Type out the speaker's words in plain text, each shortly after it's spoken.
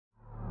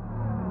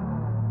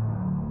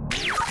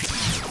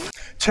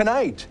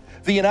Tonight,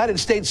 the United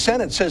States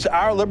Senate says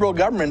our Liberal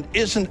government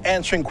isn't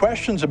answering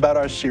questions about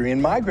our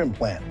Syrian migrant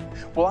plan.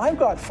 Well, I've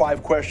got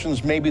 5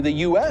 questions maybe the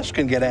U.S.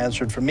 can get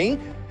answered for me.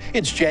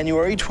 It's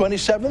January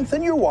 27th,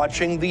 and you're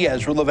watching The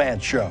Ezra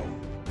Levant Show.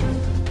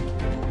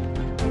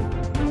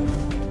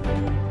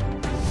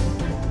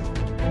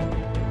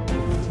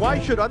 Why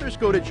should others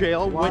go to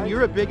jail when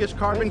you're the biggest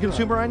carbon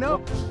consumer I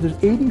know?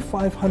 There's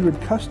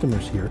 8,500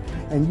 customers here,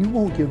 and you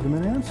won't give them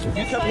an answer.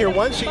 You come here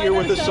once a year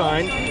with a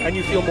sign, and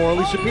you feel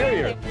morally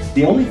superior.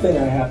 The only thing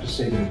I have to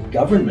say to the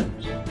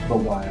government about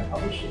why I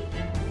publish it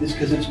is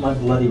because it's my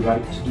bloody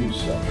right to do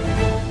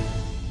so.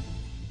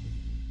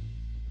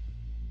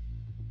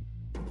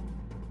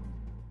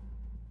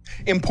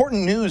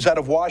 Important news out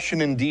of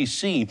Washington,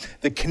 D.C.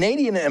 The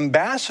Canadian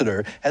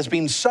ambassador has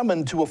been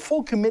summoned to a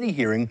full committee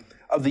hearing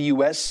of the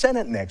U.S.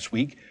 Senate next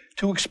week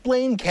to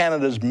explain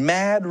Canada's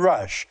mad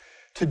rush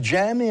to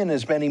jam in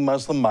as many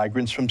Muslim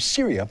migrants from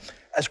Syria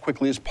as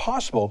quickly as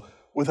possible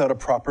without a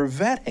proper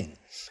vetting.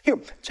 Here,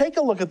 take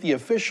a look at the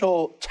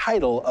official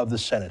title of the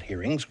Senate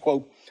hearings,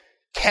 quote,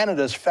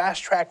 Canada's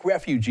fast-track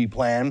refugee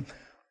plan,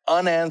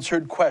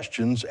 unanswered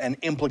questions and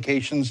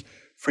implications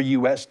for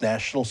U.S.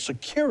 national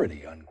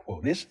security,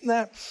 unquote. Isn't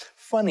that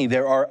funny?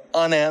 There are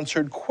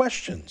unanswered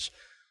questions,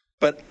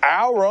 but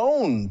our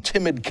own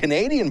timid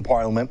Canadian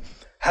Parliament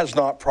has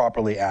not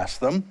properly asked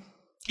them.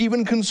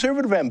 Even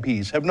Conservative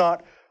MPs have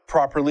not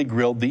properly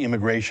grilled the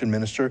immigration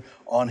minister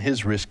on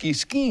his risky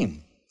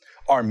scheme.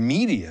 Our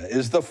media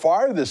is the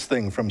farthest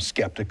thing from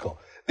skeptical.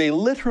 They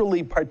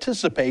literally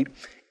participate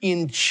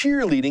in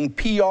cheerleading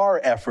PR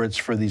efforts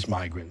for these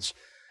migrants.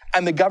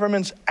 And the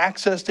government's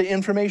access to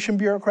information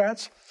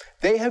bureaucrats,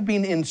 they have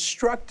been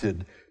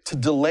instructed to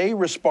delay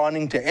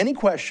responding to any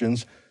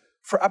questions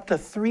for up to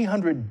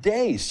 300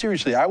 days.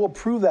 Seriously, I will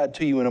prove that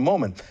to you in a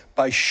moment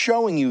by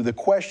showing you the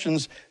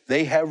questions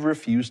they have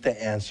refused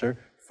to answer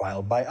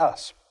filed by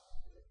us.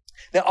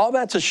 Now, all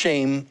that's a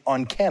shame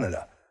on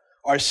Canada.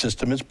 Our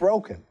system is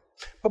broken.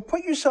 But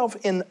put yourself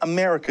in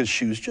America's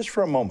shoes just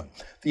for a moment.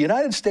 The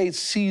United States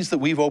sees that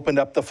we've opened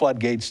up the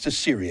floodgates to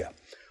Syria,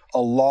 a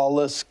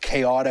lawless,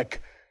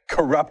 chaotic,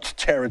 corrupt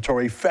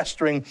territory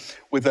festering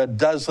with a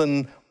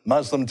dozen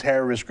Muslim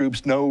terrorist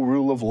groups, no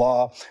rule of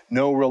law,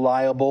 no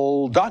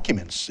reliable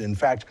documents. In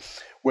fact,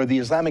 where the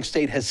Islamic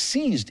State has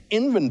seized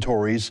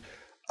inventories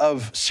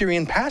of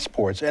Syrian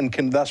passports and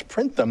can thus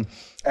print them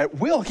at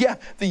will. Yeah,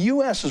 the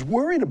U.S. is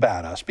worried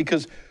about us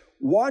because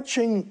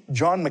watching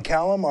John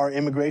McCallum, our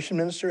immigration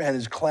minister, and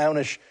his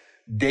clownish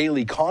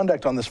daily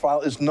conduct on this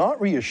file is not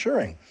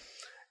reassuring.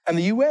 And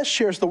the U.S.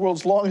 shares the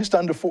world's longest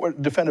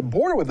undefended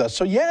border with us.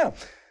 So yeah,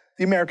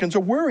 the Americans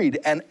are worried.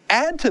 And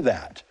add to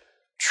that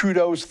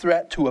Trudeau's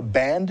threat to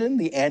abandon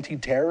the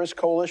anti-terrorist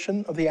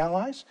coalition of the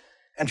Allies,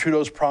 and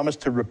Trudeau's promise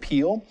to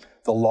repeal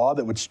the law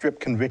that would strip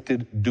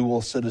convicted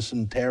dual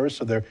citizen terrorists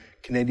of their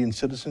Canadian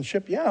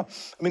citizenship. Yeah,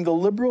 I mean, the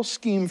Liberal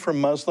scheme for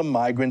Muslim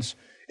migrants,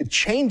 it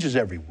changes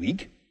every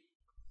week.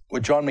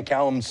 What John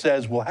McCallum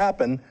says will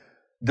happen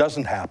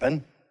doesn't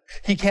happen.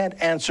 He can't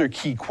answer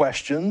key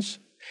questions.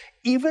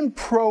 Even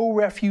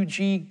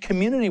pro-refugee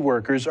community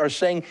workers are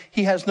saying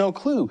he has no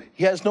clue,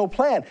 he has no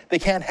plan, they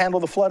can't handle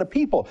the flood of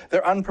people,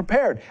 they're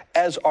unprepared,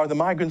 as are the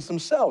migrants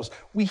themselves.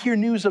 We hear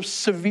news of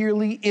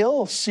severely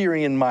ill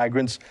Syrian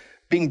migrants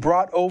being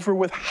brought over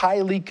with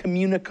highly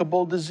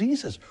communicable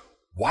diseases.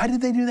 Why did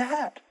they do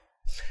that?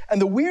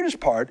 And the weirdest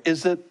part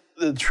is that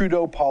the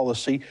Trudeau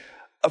policy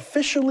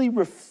officially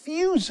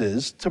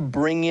refuses to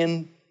bring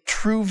in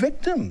true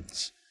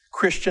victims,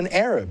 Christian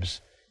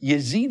Arabs,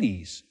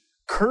 Yazidis,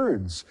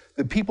 Kurds,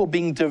 the people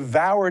being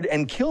devoured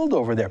and killed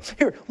over there.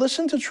 Here,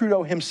 listen to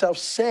Trudeau himself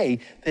say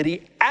that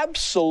he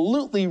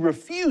absolutely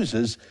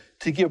refuses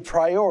to give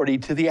priority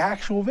to the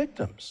actual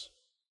victims.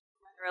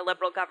 Whether a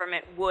Liberal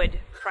government would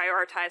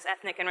prioritize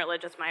ethnic and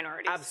religious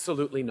minorities.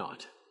 Absolutely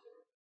not.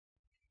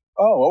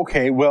 Oh,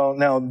 okay. Well,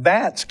 now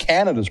that's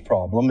Canada's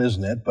problem,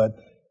 isn't it? But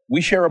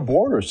we share a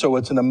border, so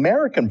it's an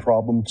American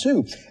problem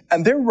too.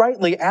 And they're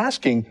rightly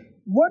asking,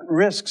 what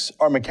risks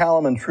are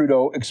McCallum and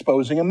Trudeau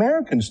exposing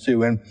Americans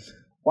to? And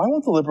why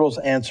won't the Liberals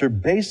answer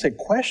basic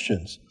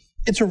questions?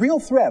 It's a real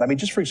threat. I mean,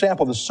 just for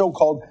example, the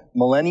so-called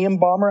Millennium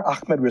Bomber,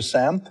 Ahmed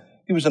Rassam,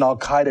 he was an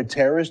al-Qaeda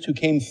terrorist who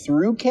came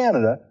through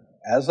Canada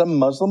as a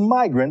Muslim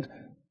migrant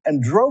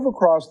and drove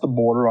across the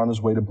border on his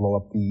way to blow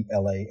up the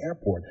LA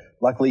airport.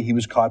 Luckily, he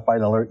was caught by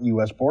another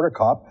U.S. border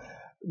cop.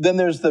 Then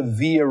there's the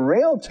Via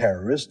Rail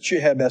terrorists,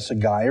 Chihab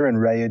Essegayer and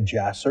Rayed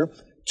Jasser,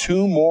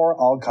 2 more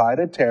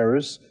al-Qaeda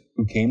terrorists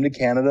who came to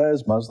Canada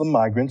as Muslim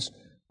migrants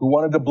who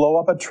wanted to blow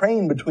up a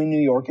train between New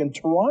York and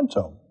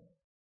Toronto.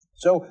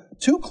 So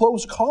 2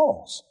 close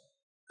calls.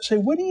 Say,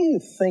 what do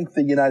you think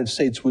the United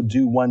States would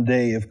do one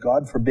day if,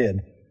 God forbid,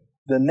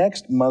 the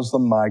next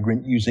Muslim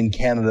migrant using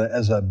Canada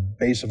as a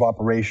base of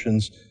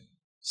operations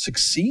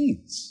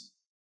succeeds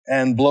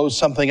and blows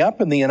something up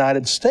in the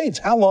United States?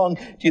 How long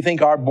do you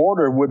think our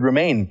border would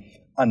remain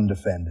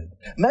undefended?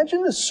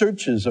 Imagine the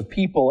searches of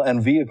people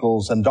and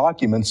vehicles and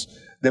documents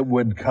that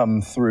would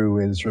come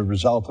through as a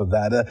result of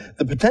that.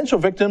 The potential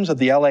victims at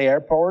the LA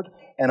airport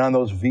and on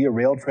those Via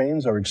Rail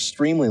trains are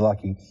extremely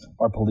lucky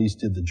our police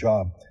did the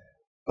job.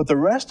 But the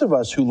rest of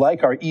us who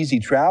like our easy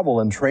travel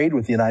and trade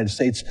with the United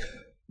States,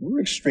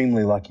 we're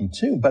extremely lucky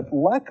too. But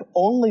luck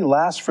only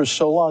lasts for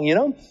so long. You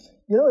know,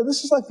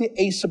 this is like the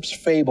Aesop's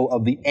fable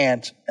of the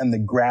ant and the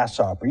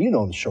grasshopper. You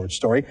know the short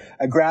story.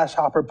 A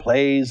grasshopper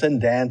plays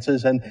and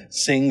dances and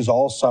sings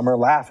all summer,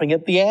 laughing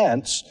at the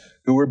ants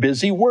who were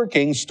busy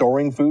working,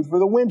 storing food for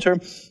the winter.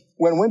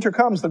 When winter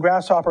comes, the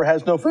grasshopper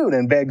has no food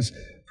and begs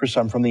for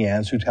some from the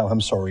ants, who tell him,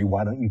 sorry,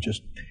 why don't you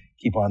just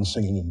keep on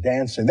singing and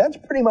dancing? That's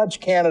pretty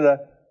much Canada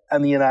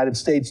and the United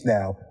States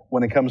now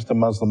when it comes to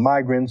Muslim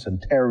migrants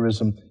and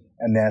terrorism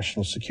and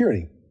national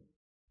security.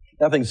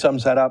 Nothing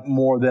sums that up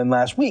more than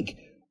last week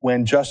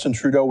when Justin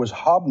Trudeau was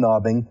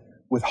hobnobbing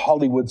with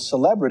Hollywood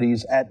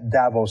celebrities at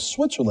Davos,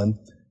 Switzerland,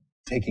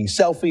 taking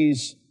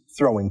selfies,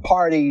 throwing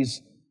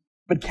parties.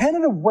 But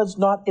Canada was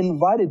not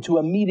invited to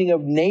a meeting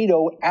of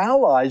NATO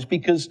allies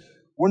because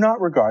we're not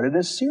regarded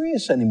as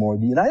serious anymore.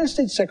 The United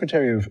States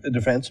Secretary of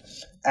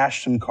Defense,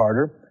 Ashton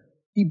Carter,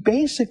 he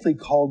basically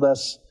called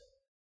us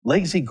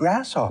lazy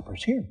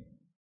grasshoppers here.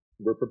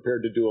 We're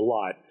prepared to do a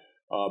lot,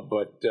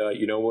 but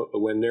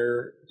when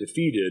they're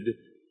defeated,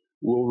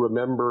 we'll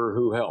remember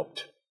who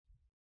helped.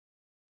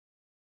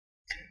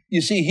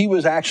 You see, he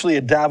was actually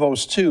at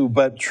Davos too,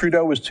 but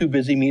Trudeau was too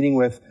busy meeting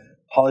with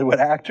Hollywood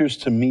actors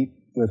to meet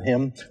with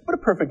him. What a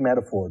perfect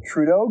metaphor.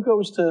 Trudeau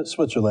goes to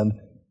Switzerland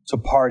to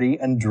party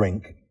and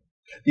drink.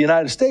 The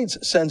United States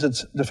sends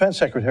its defense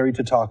secretary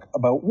to talk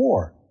about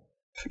war.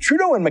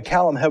 Trudeau and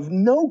McCallum have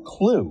no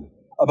clue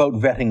about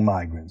vetting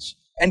migrants.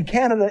 And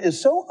Canada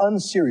is so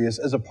unserious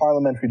as a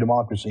parliamentary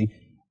democracy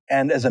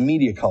and as a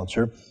media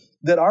culture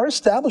that our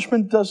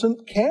establishment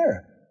doesn't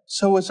care.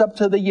 So it's up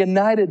to the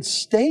United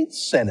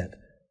States Senate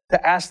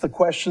to ask the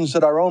questions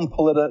that our own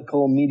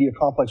political media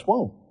complex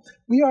won't.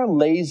 We are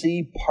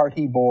lazy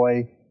party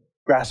boy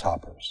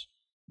grasshoppers.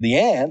 The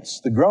ants,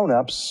 the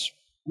grown-ups,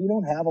 we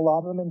don't have a lot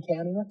of them in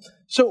Canada.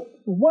 So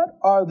what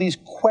are these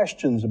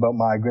questions about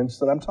migrants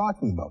that I'm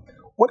talking about?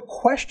 What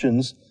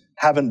questions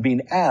haven't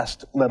been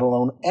asked, let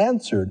alone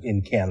answered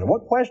in Canada?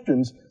 What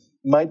questions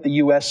might the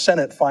U.S.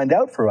 Senate find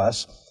out for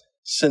us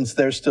since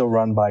they're still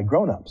run by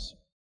grown-ups?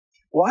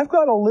 Well, I've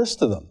got a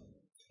list of them.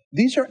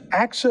 These are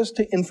access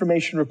to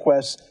information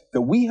requests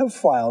that we have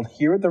filed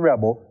here at the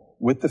Rebel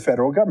with the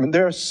federal government.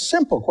 They're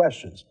simple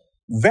questions,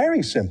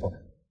 very simple,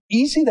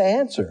 easy to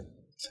answer.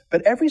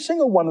 But every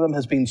single one of them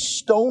has been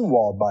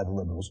stonewalled by the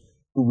Liberals,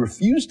 who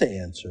refuse to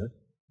answer,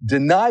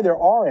 deny there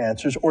are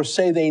answers, or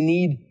say they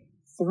need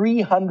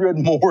 300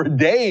 more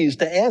days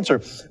to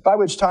answer, by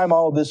which time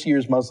all of this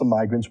year's Muslim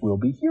migrants will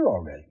be here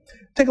already.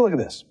 Take a look at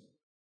this.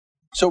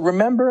 So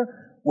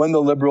remember when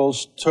the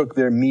Liberals took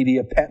their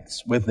media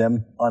pets with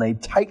them on a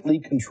tightly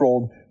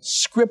controlled,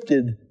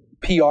 scripted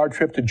PR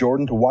trip to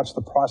Jordan to watch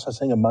the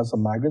processing of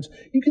Muslim migrants?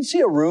 You can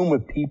see a room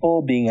with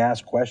people being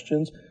asked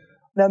questions.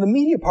 Now, the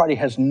media party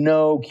has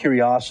no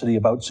curiosity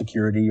about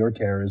security or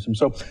terrorism,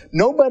 so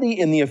nobody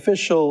in the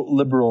official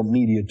Liberal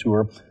media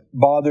tour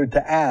bothered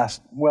to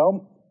ask,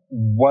 well,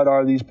 what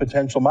are these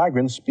potential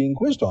migrants being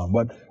quizzed on?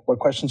 What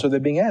questions are they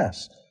being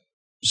asked?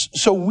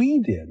 So we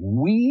did.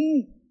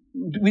 We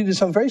did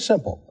something very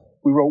simple.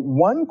 We wrote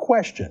one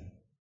question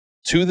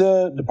to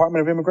the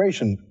Department of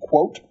Immigration,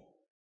 quote,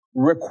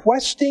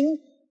 requesting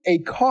a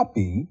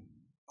copy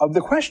of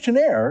the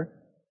questionnaire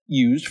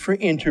used for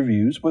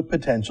interviews with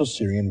potential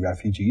Syrian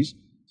refugees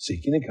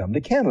seeking to come to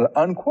Canada,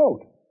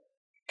 unquote.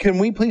 Can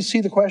we please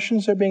see the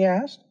questions that are being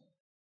asked?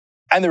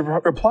 And the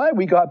reply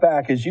we got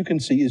back, as you can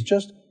see, is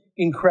just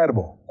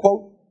incredible.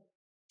 Quote,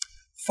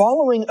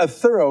 following a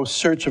thorough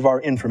search of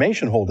our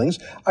information holdings,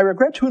 I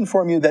regret to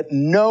inform you that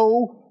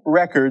no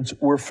records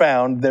were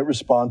found that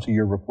respond to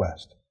your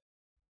request.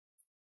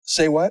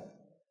 Say what?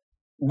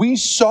 We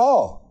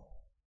saw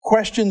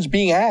questions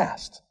being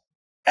asked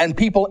and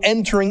people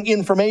entering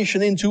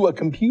information into a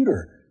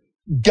computer.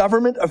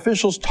 Government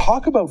officials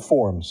talk about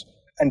forms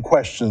and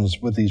questions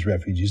with these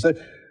refugees.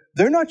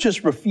 They're not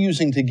just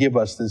refusing to give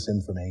us this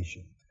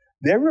information.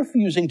 They're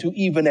refusing to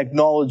even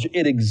acknowledge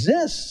it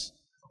exists.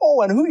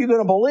 Oh, and who are you going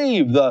to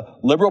believe? The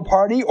Liberal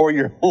Party or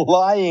your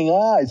lying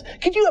eyes?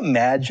 Could you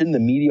imagine the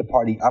media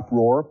party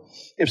uproar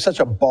if such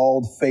a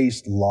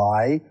bald-faced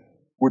lie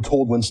were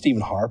told when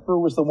Stephen Harper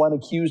was the one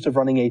accused of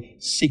running a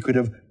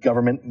secretive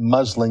government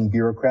muzzling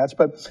bureaucrats?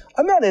 But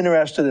I'm not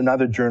interested in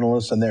other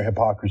journalists and their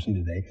hypocrisy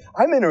today.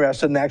 I'm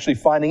interested in actually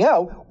finding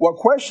out what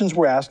questions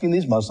we're asking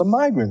these Muslim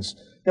migrants.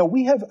 Now,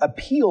 we have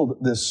appealed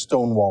this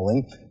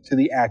stonewalling to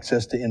the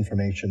Access to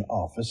Information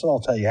Office, and I'll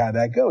tell you how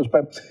that goes.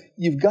 But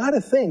you've got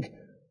to think,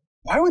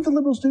 why would the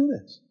Liberals do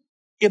this?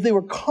 If they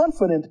were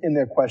confident in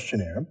their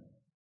questionnaire,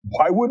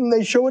 why wouldn't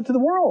they show it to the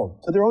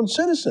world, to their own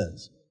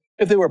citizens?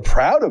 If they were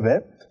proud of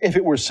it, if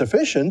it were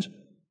sufficient,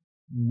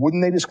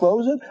 wouldn't they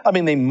disclose it? I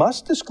mean, they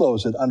must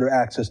disclose it under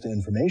Access to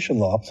Information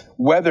law,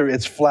 whether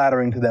it's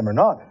flattering to them or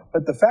not.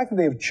 But the fact that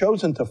they have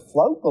chosen to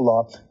flout the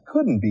law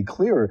couldn't be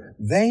clearer.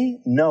 They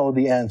know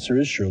the answer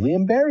is surely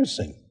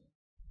embarrassing.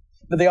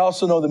 But they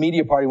also know the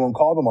media party won't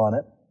call them on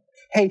it.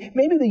 Hey,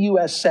 maybe the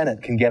U.S.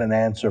 Senate can get an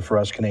answer for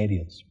us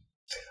Canadians.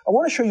 I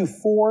want to show you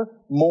 4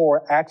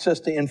 more access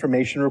to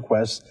information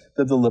requests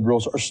that the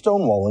Liberals are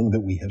stonewalling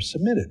that we have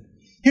submitted.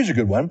 Here's a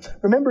good one.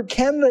 Remember,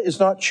 Canada is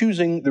not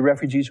choosing the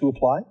refugees who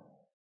apply.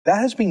 That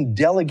has been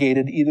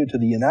delegated either to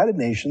the United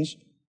Nations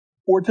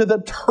or to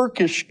the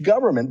Turkish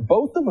government,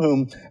 both of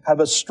whom have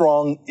a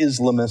strong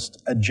Islamist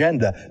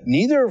agenda,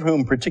 neither of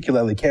whom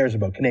particularly cares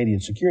about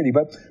Canadian security,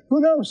 but who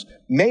knows?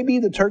 Maybe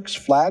the Turks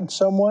flagged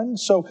someone.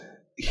 So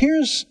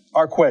here's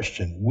our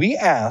question. We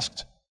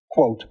asked,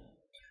 quote,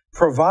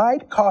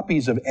 provide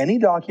copies of any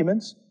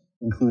documents,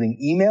 including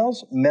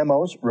emails,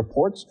 memos,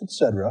 reports,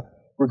 etc.,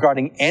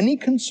 regarding any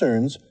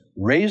concerns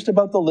raised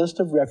about the list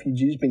of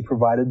refugees being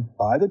provided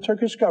by the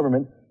Turkish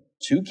government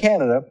to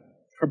Canada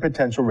for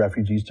potential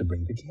refugees to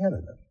bring to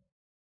Canada.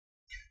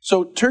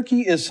 So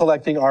Turkey is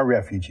selecting our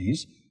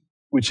refugees,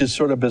 which is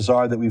sort of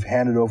bizarre that we've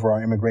handed over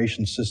our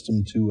immigration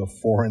system to a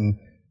foreign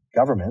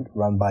government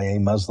run by a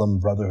Muslim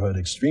Brotherhood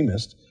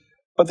extremist.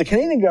 But the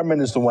Canadian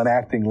government is the one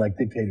acting like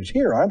dictators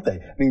here, aren't they?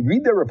 I mean,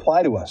 read their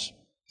reply to us.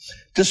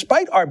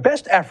 Despite our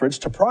best efforts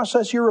to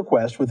process your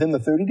request within the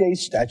 30-day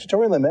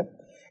statutory limit,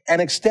 an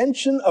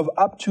extension of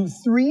up to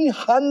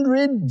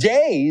 300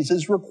 days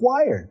is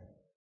required.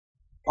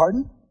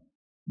 Pardon?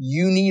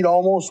 You need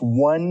almost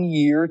 1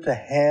 year to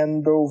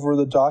hand over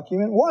the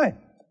document? Why?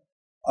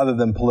 Other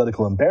than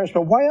political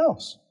embarrassment, why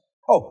else?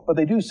 Oh, but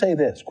they do say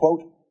this,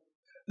 quote,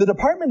 the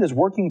department is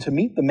working to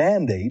meet the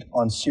mandate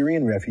on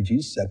Syrian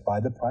refugees set by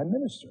the Prime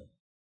Minister.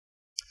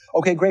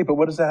 Okay, great, but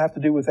what does that have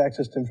to do with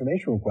access to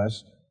information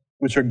requests,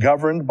 which are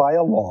governed by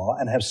a law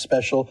and have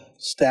special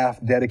staff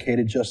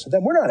dedicated just to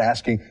them? We're not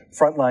asking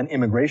frontline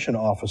immigration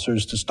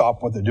officers to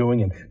stop what they're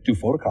doing and do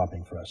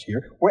photocopying for us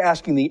here. We're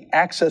asking the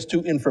access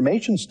to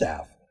information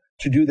staff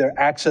to do their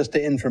access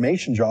to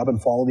information job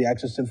and follow the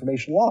access to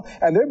information law.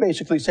 And they're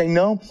basically saying,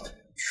 no,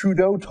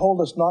 Trudeau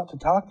told us not to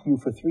talk to you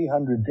for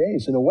 300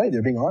 days. In a way,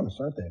 they're being honest,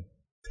 aren't they?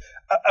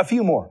 A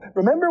few more.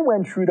 Remember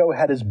when Trudeau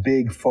had his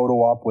big photo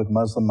op with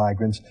Muslim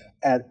migrants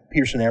at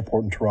Pearson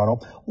Airport in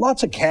Toronto?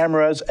 Lots of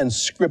cameras and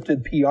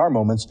scripted PR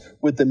moments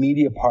with the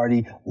media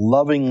party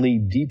lovingly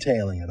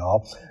detailing it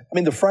all. I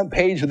mean, the front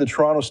page of the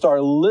Toronto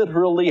Star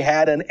literally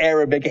had an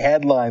Arabic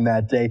headline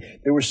that day.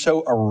 They were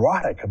so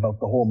erotic about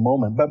the whole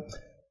moment. But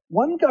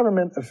one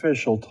government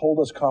official told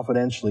us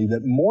confidentially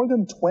that more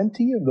than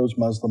 20 of those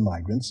Muslim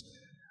migrants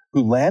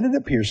who landed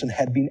at Pearson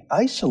had been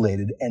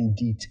isolated and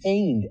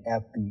detained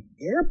at the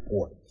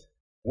airport.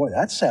 Boy,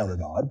 that sounded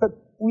odd, but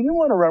we didn't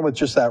want to run with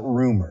just that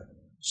rumor.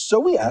 So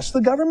we asked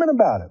the government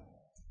about it.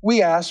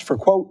 We asked for,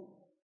 quote,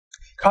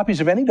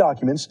 copies of any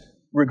documents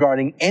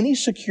regarding any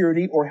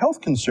security or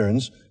health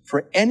concerns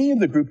for any of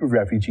the group of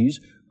refugees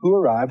who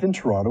arrived in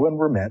Toronto and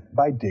were met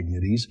by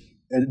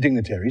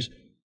dignitaries,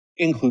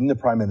 including the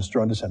Prime Minister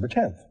on December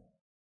 10th.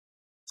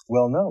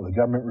 Well, no, the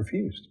government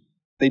refused.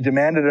 They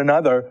demanded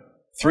another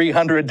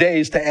 300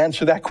 days to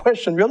answer that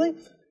question. Really?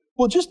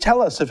 Well, just tell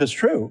us if it's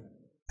true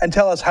and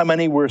tell us how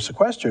many were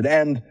sequestered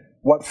and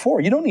what for.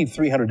 You don't need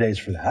 300 days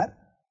for that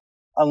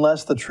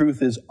unless the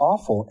truth is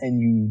awful and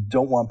you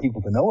don't want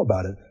people to know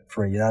about it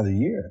for another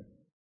year.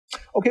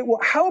 Okay, well,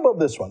 how about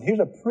this one? Here's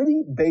a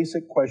pretty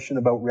basic question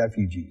about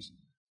refugees.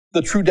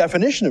 The true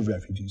definition of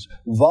refugees,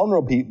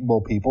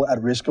 vulnerable people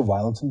at risk of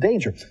violence and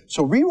danger.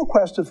 So we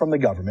requested from the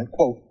government,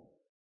 quote,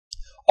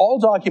 all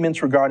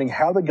documents regarding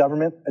how the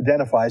government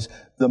identifies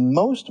the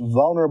most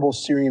vulnerable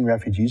Syrian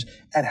refugees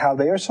and how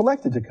they are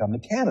selected to come to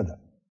Canada.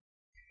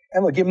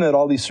 And look, given that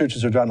all these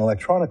searches are done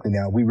electronically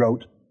now, we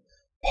wrote,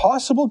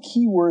 possible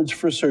keywords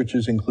for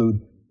searches include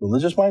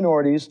religious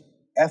minorities,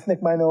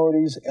 ethnic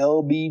minorities,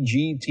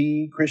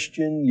 LBGT,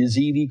 Christian,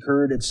 Yazidi,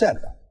 Kurd,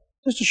 etc.,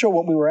 just to show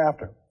what we were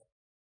after.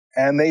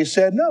 And they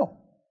said no.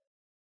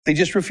 They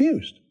just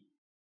refused.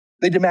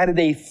 They demanded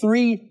a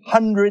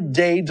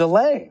 300-day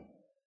delay.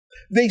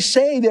 They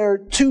say they're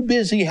too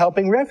busy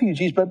helping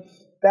refugees, but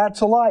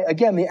that's a lie.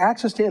 Again, the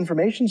access to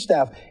information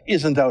staff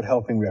isn't out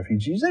helping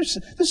refugees.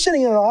 They're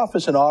sitting in an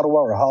office in Ottawa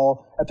or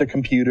Hull at their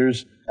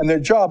computers, and their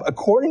job,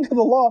 according to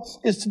the law,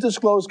 is to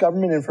disclose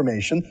government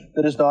information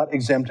that is not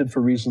exempted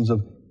for reasons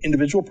of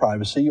individual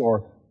privacy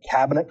or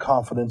cabinet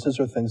confidences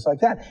or things like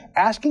that.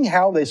 Asking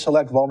how they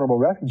select vulnerable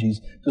refugees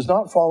does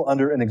not fall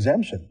under an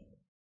exemption.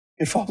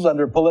 It falls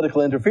under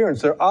political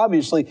interference. They're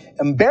obviously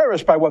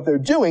embarrassed by what they're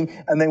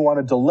doing, and they want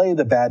to delay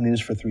the bad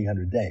news for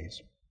 300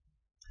 days.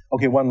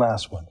 Okay, one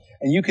last one.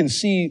 And you can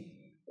see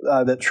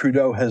that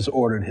Trudeau has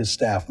ordered his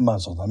staff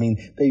muzzled. I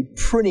mean, they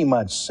pretty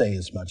much say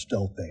as much,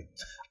 don't they?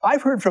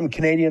 I've heard from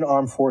Canadian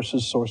Armed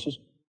Forces sources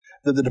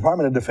that the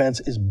Department of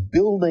Defense is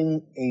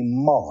building a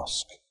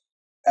mosque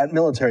at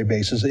military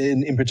bases,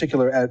 in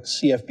particular at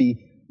CFB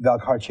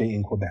Valcartier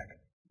in Quebec.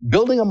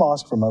 Building a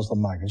mosque for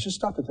Muslim migrants. Just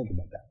stop to think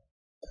about that.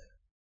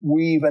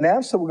 We've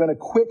announced that we're going to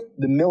quit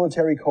the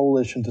military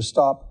coalition to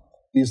stop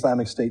the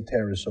Islamic State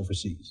terrorists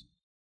overseas.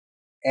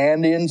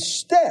 And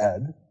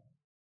instead,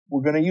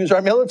 we're going to use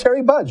our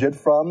military budget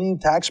from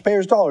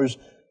taxpayers' dollars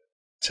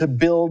to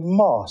build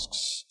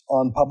mosques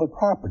on public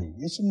property.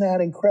 Isn't that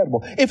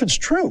incredible? If it's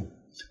true,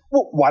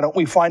 Well, why don't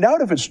we find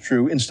out if it's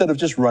true instead of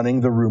just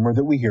running the rumor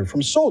that we hear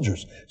from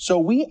soldiers? So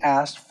we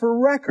asked for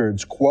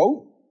records,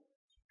 quote,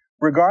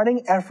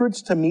 regarding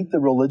efforts to meet the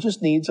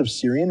religious needs of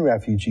Syrian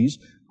refugees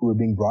who are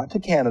being brought to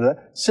Canada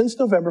since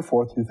November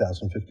 4th,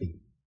 2015.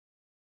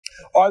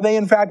 Are they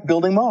in fact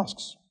building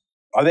mosques?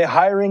 Are they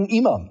hiring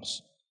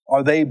imams?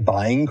 Are they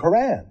buying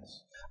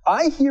Qurans?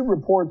 I hear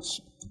reports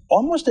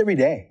almost every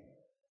day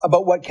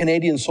about what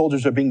Canadian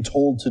soldiers are being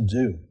told to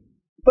do.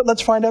 But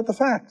let's find out the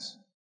facts.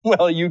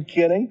 Well, are you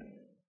kidding?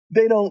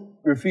 They don't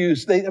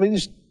refuse. They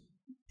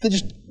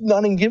just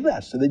not even give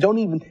that. So they don't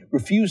even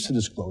refuse to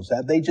disclose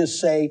that. They just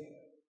say,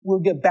 we'll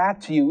get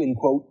back to you in,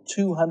 quote,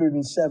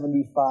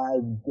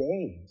 275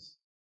 days.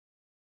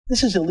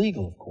 This is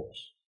illegal, of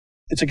course.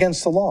 It's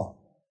against the law.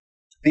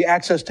 The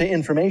Access to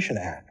Information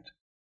Act.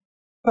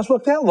 Because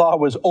look, that law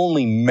was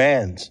only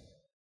meant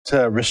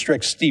to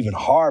restrict Stephen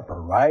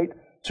Harper, right?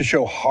 To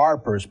show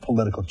Harper's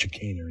political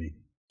chicanery,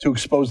 to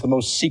expose the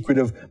most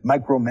secretive,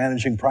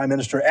 micromanaging prime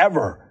minister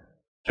ever,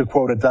 to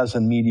quote a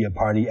dozen media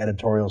party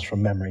editorials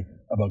from memory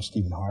about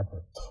Stephen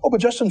Harper. Oh,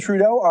 but Justin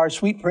Trudeau, our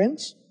sweet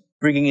prince,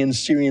 bringing in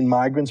Syrian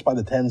migrants by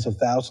the tens of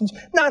thousands?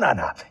 No.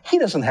 He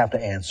doesn't have to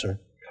answer.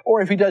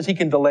 Or if he does, he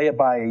can delay it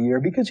by a year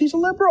because he's a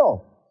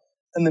liberal.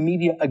 And the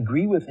media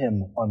agree with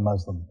him on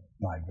Muslim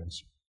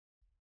migrants.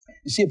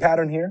 You see a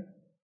pattern here?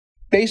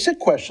 Basic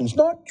questions,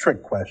 not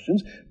trick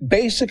questions,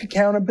 basic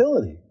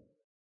accountability.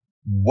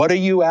 What are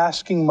you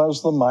asking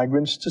Muslim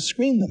migrants to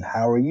screen them?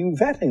 How are you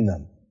vetting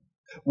them?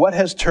 What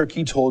has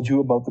Turkey told you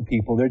about the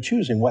people they're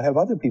choosing? What have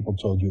other people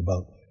told you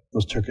about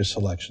those Turkish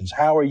selections?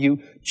 How are you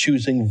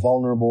choosing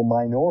vulnerable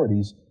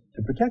minorities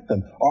to protect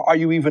them? Are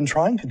you even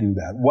trying to do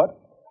that? What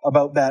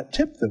about that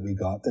tip that we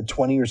got, that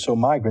 20 or so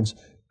migrants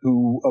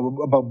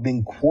about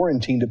being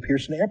quarantined at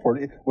Pearson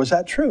Airport? Was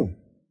that true?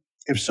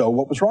 If so,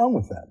 what was wrong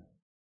with that?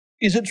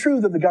 Is it true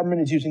that the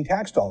government is using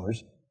tax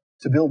dollars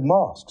to build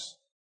mosques,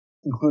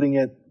 including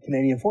at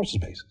Canadian Forces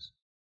bases?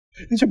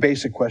 These are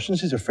basic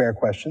questions. These are fair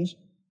questions.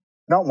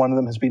 Not one of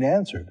them has been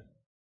answered.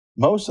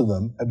 Most of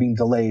them have been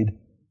delayed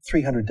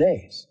 300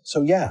 days.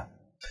 So yeah,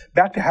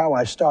 back to how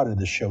I started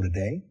this show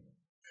today.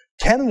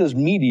 Canada's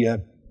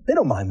media, they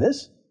don't mind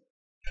this.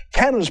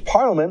 Canada's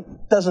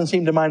parliament doesn't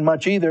seem to mind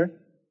much either.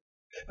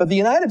 But the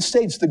United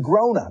States, the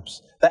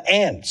grown-ups, the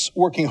ants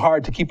working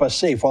hard to keep us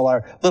safe while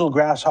our little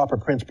grasshopper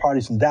prince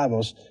parties in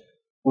Davos,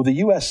 well, the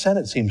U.S.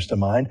 Senate seems to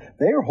mind.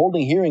 They are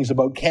holding hearings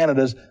about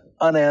Canada's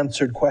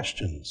unanswered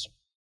questions.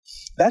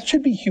 That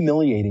should be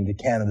humiliating to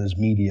Canada's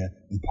media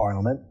and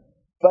parliament,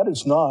 but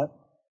it's not.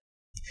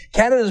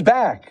 Canada's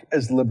back,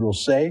 as the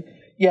Liberals say.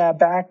 Yeah,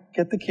 back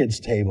at the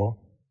kids' table.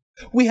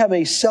 We have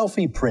a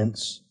selfie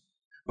prince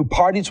who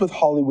parties with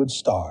Hollywood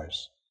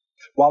stars,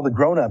 while the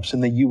grown-ups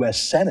in the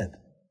U.S. Senate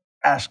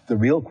ask the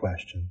real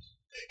questions.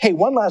 Hey,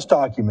 one last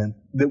document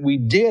that we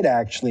did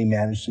actually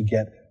manage to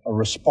get a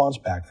response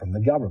back from the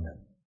government.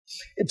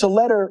 It's a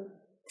letter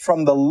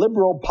from the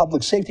Liberal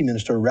Public Safety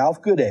Minister,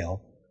 Ralph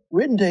Goodale,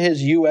 written to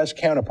his U.S.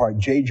 counterpart,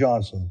 Jay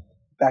Johnson,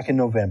 back in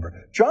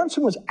November.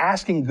 Johnson was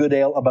asking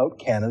Goodale about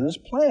Canada's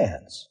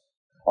plans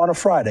on a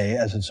Friday,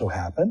 as it so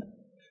happened.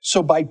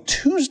 So by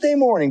Tuesday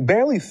morning,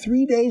 barely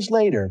 3 days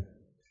later,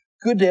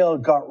 Goodale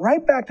got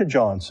right back to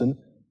Johnson,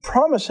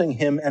 promising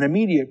him an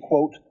immediate,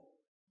 quote,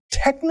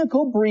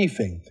 technical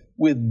briefing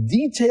with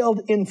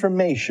detailed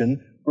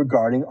information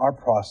regarding our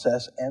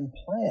process and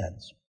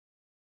plans.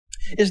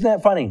 Isn't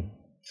that funny?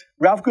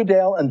 Ralph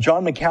Goodale and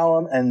John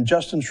McCallum and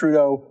Justin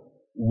Trudeau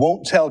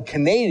won't tell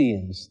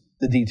Canadians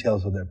the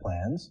details of their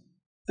plans.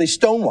 They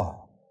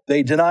stonewall.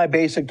 They deny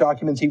basic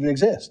documents even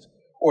exist,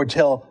 or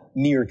tell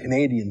mere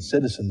Canadian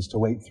citizens to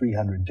wait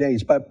 300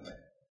 days. But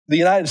the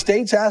United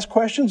States asks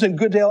questions and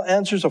Goodale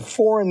answers a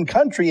foreign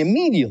country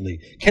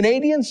immediately.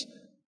 Canadians,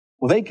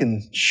 well, they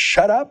can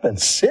shut up and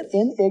sit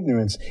in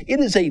ignorance. It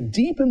is a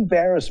deep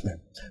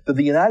embarrassment that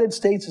the United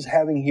States is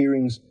having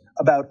hearings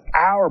about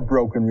our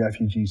broken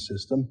refugee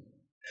system,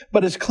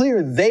 but it's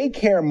clear they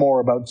care more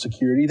about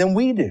security than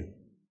we do.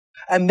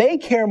 And they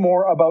care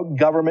more about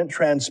government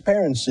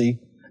transparency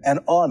and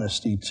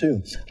honesty,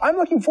 too. I'm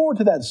looking forward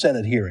to that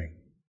Senate hearing.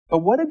 But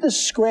what a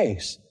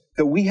disgrace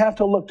that we have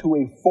to look to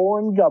a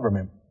foreign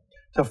government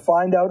to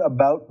find out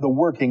about the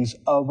workings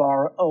of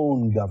our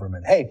own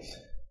government. Hey,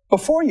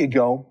 before you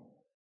go,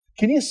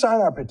 can you sign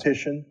our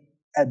petition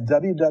at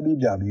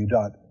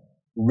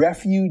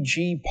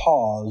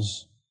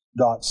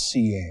www.RefugeePause.ca?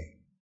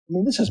 I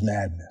mean, this is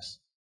madness.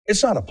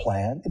 It's not a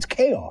plan. It's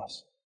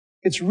chaos.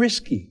 It's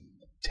risky.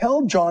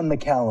 Tell John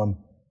McCallum,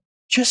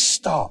 just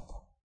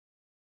stop.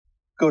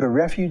 Go to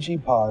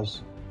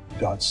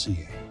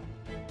RefugeePause.ca.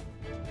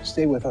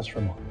 Stay with us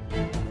for more.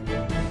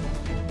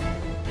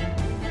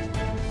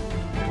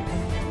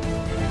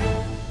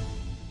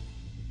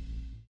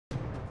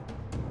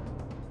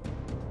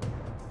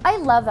 I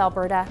love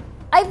Alberta.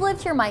 I've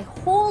lived here my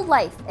whole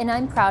life and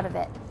I'm proud of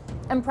it.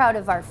 I'm proud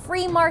of our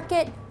free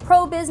market,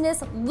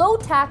 pro-business,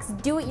 low-tax,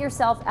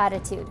 do-it-yourself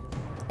attitude.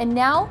 And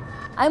now,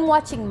 I'm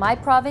watching my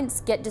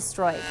province get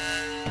destroyed.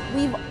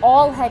 We've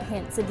all had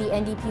hints of the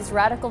NDP's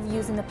radical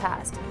views in the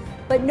past,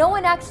 But no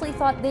one actually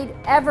thought they'd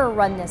ever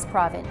run this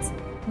province.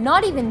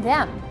 Not even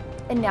them.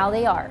 And now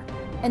they are.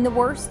 And the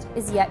worst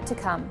is yet to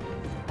come.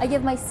 I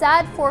give my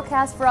sad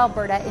forecast for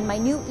Alberta in my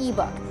new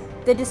ebook,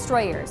 The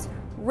Destroyers,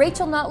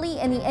 Rachel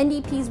Notley and the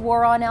NDP's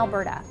War on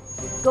Alberta.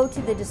 Go to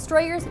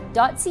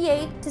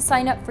thedestroyers.ca to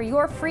sign up for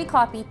your free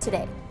copy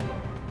today.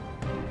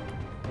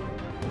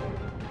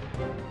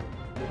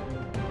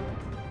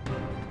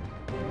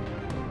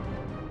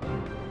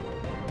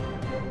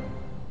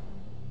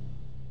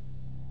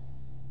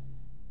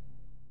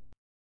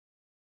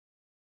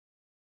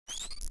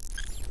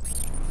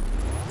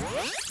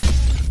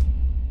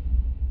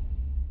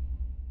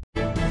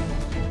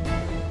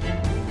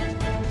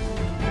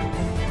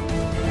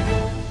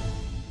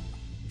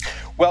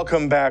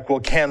 Welcome back. Well,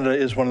 Canada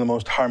is one of the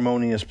most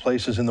harmonious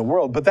places in the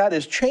world, but that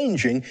is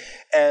changing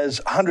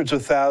as hundreds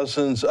of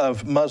thousands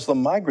of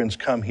Muslim migrants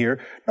come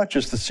here, not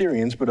just the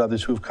Syrians, but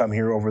others who have come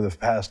here over the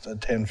past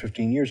 10,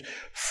 15 years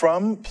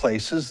from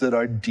places that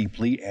are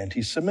deeply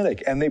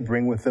anti-Semitic. And they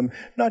bring with them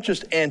not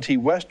just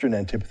anti-Western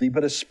antipathy,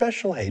 but a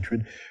special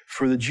hatred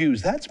for the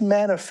Jews. That's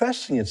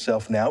manifesting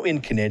itself now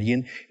in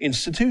Canadian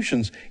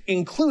institutions,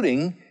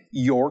 including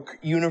York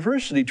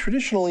University,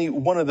 traditionally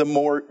one of the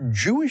more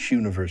Jewish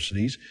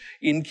universities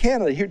in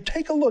Canada. Here,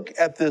 take a look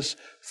at this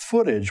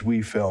footage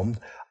we filmed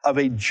of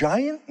a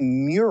giant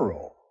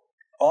mural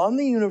on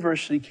the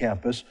university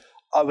campus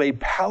of a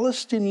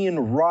Palestinian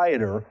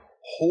rioter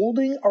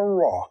holding a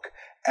rock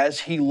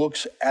as he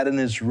looks at an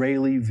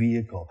Israeli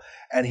vehicle.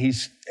 And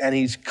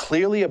he's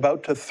clearly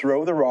about to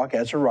throw the rock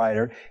as a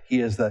rioter. He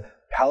has the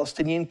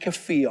Palestinian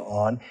keffiyeh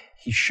on.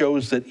 He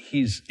shows that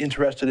he's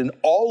interested in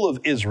all of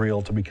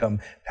Israel to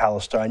become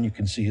Palestine. You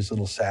can see his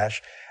little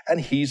sash.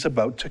 And he's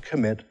about to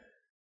commit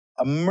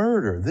a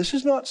murder. This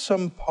is not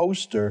some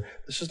poster.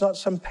 This is not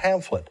some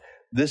pamphlet.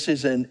 This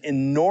is an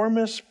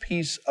enormous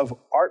piece of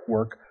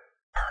artwork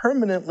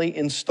permanently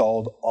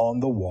installed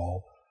on the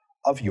wall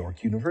of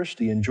York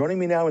University. And joining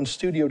me now in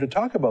studio to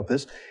talk about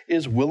this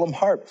is Willem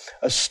Hart,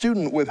 a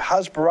student with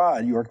Hasbara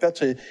at York.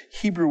 That's a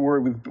Hebrew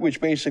word which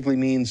basically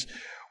means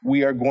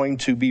we are going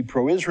to be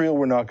pro-Israel.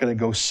 We're not going to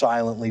go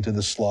silently to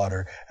the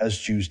slaughter as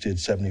Jews did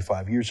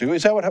 75 years ago.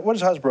 Is that what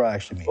does Hasbara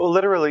actually mean? Well,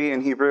 literally in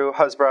Hebrew,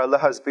 Hasbara,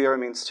 lehasbir,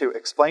 means to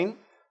explain.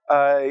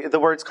 The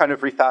word's kind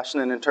of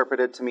refashioned and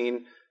interpreted to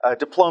mean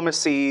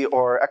diplomacy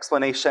or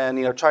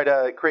explanation, try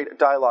to create a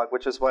dialogue,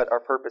 which is what our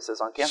purpose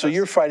is on campus. So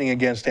you're fighting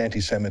against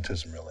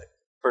anti-Semitism, really?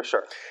 For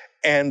sure.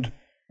 And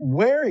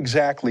where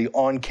exactly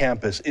on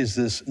campus is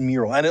this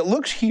mural? And it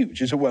looks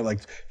huge. Is it what,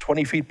 like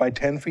 20 feet by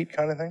 10 feet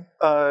kind of thing?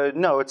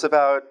 No, it's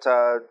about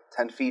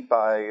 10 feet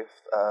by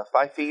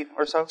 5 feet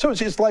or so. So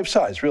it's life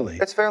size, really?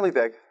 It's fairly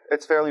big.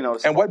 It's fairly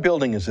noticeable. And what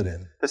building is it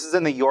in? This is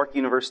in the York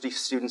University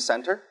Student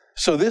Center.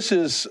 So this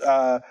is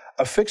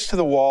affixed to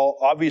the wall,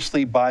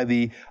 obviously by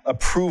the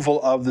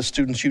approval of the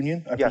Students'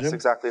 Union, I presume? Yes,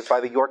 exactly. It's by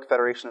the York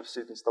Federation of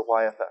Students, the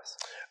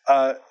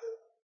YFS.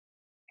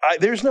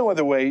 There's no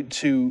other way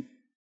to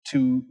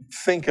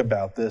think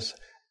about this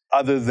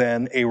other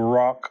than a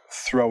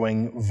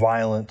rock-throwing,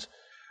 violent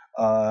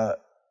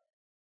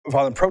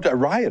protest,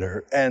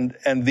 rioter,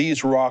 and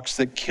these rocks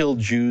that killed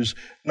Jews,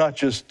 not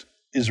just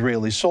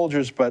Israeli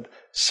soldiers, but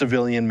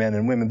civilian men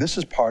and women. This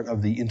is part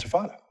of the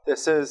Intifada.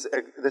 This is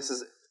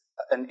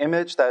an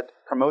image that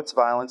promotes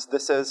violence.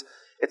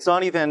 It's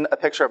not even a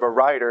picture of a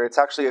rioter. It's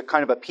actually a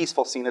kind of a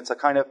peaceful scene. It's a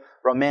kind of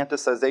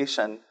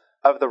romanticization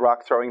of the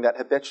rock throwing that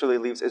habitually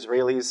leaves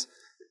Israelis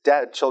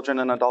dead, children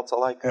and adults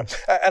alike. Yeah.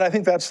 And I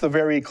think that's the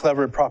very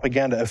clever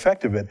propaganda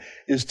effect of it,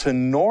 is to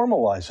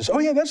normalize this. Oh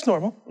yeah, that's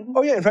normal. Mm-hmm.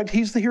 Oh yeah, in fact,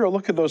 he's the hero.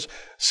 Look at those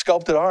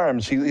sculpted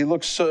arms. He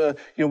looks,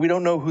 we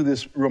don't know who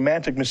this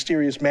romantic,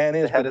 mysterious man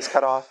is. The head is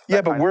cut off.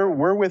 Yeah, but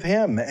we're with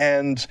him,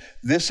 and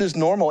this is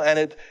normal.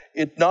 And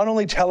it not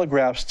only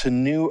telegraphs to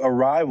new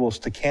arrivals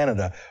to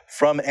Canada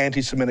from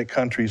anti-Semitic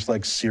countries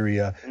like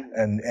Syria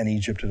and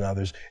Egypt and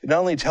others, it not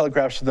only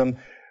telegraphs to them,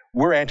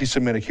 we're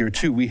anti-Semitic here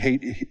too, we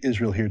hate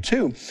Israel here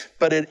too,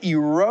 but it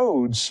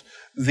erodes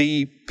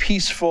the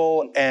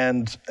peaceful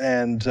and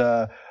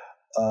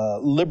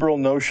liberal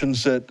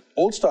notions that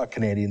old stock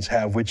Canadians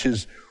have, which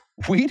is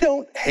we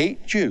don't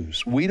hate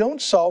Jews. We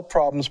don't solve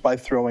problems by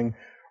throwing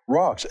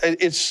rocks.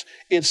 It's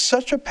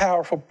such a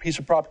powerful piece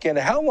of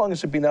propaganda. How long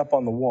has it been up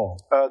on the wall?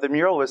 The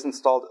mural was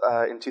installed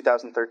in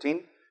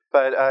 2013,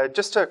 but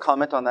just to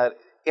comment on that,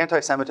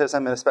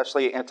 anti-Semitism and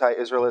especially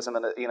anti-Israelism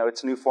in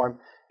its new form,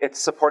 it's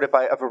supported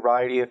by a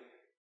variety of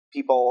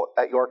people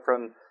at York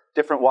from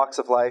different walks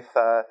of life.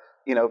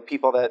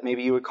 People that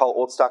maybe you would call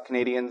old stock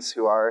Canadians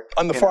who are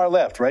on the far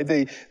left, right?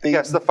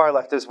 Yes, the far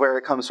left is where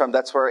it comes from.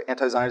 That's where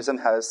anti-Zionism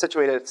has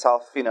situated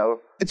itself.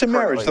 It's a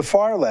marriage. The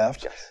far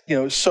left,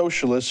 yes.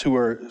 Socialists who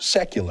are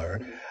secular,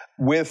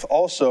 with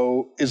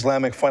also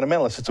Islamic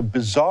fundamentalists. It's a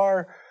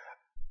bizarre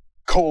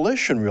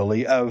coalition,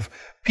 really, of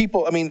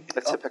people. I mean,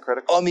 it's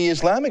hypocritical. On the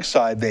Islamic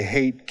side, they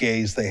hate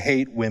gays, they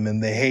hate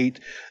women, they hate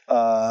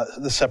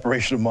the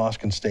separation of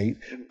mosque and state,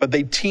 but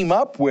they team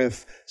up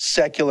with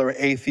secular,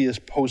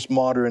 atheist,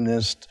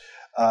 postmodernist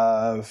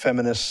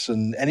feminists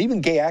and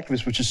even gay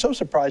activists, which is so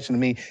surprising to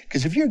me,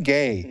 because if you're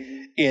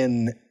gay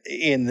in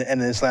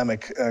an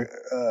Islamic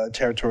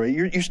territory,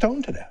 you're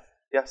stoned to death.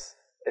 Yes,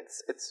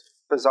 it's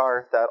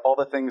bizarre that all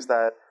the things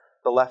that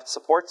the left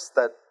supports,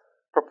 that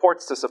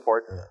purports to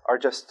support, are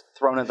just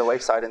thrown in the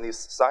wayside in these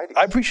societies.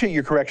 I appreciate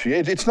your correction.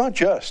 It's not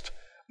just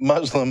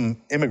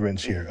Muslim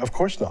immigrants here. Of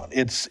course not.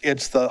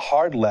 It's the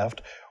hard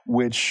left,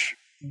 which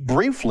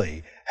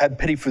briefly had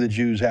pity for the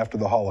Jews after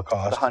the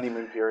Holocaust. The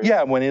honeymoon period.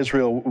 Yeah, when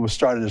Israel was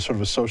started as sort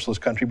of a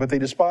socialist country, but they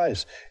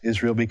despise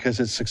Israel because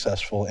it's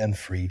successful and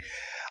free.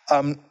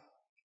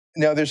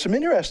 Now, there's some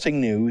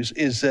interesting news,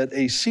 is that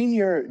a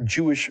senior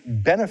Jewish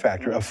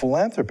benefactor, a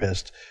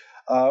philanthropist,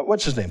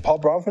 what's his name, Paul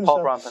Bronfman?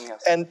 Paul Bronfman,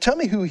 yes. And tell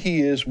me who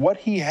he is, what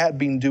he had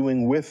been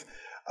doing with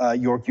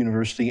York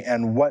University,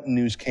 and what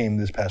news came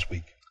this past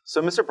week.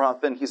 So Mr.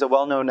 Bronfman, he's a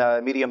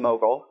well-known media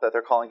mogul, that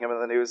they're calling him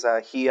in the news.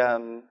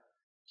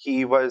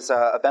 He was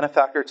a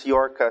benefactor to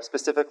York,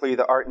 specifically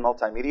the art and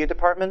multimedia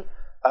department.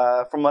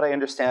 From what I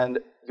understand,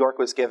 York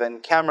was given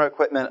camera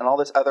equipment and all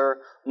this other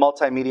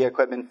multimedia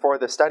equipment for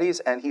the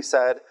studies, and he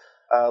said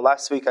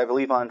last week, I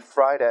believe on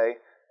Friday,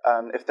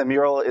 if the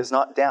mural is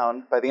not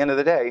down by the end of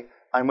the day,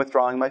 I'm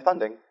withdrawing my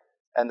funding.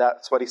 And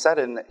that's what he said,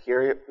 and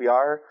here we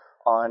are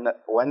on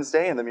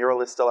Wednesday, and the mural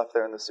is still up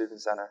there in the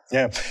Student Center.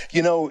 Yeah.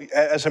 You know,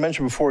 as I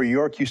mentioned before,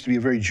 York used to be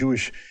a very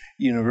Jewish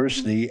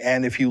university,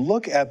 and if you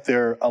look at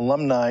their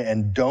alumni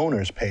and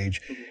donors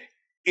page,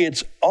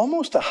 it's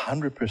almost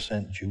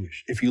 100%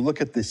 Jewish. If you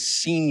look at the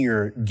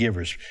senior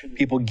givers,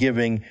 people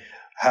giving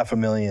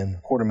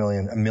 $500,000,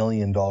 $250,000, $1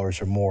 million or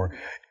more,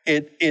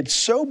 it's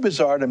so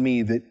bizarre to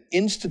me that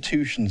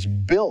institutions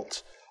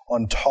built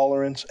on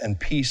tolerance and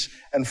peace,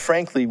 and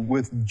frankly,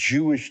 with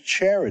Jewish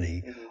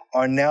charity,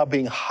 are now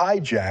being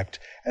hijacked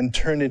and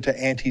turned into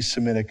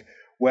anti-Semitic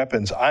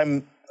weapons.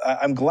 I'm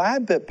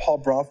glad that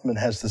Paul Bronfman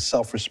has the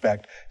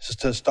self-respect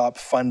to stop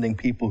funding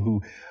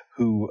people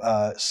who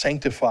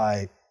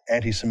sanctify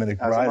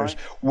anti-Semitic writers.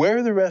 Where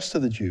are the rest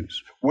of the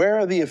Jews? Where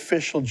are the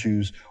official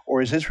Jews?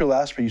 Or as Israel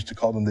Asper used to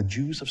call them, the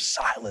Jews of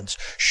silence.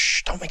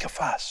 Shh, don't make a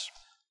fuss.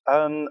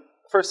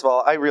 First of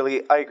all, I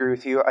agree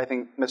with you. I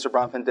think Mr.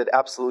 Bronfman did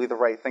absolutely the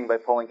right thing by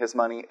pulling his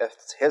money. If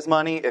it's his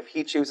money, if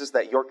he chooses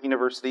that York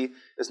University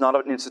is not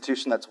an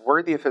institution that's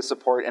worthy of his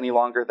support any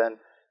longer, then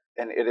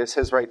it is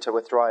his right to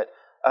withdraw it.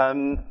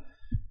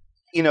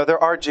 You know,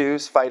 there are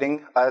Jews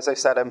fighting. As I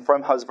said, I'm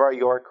from Hasbara,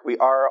 York.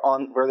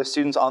 We're the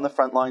students on the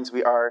front lines.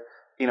 We are,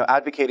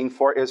 advocating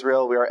for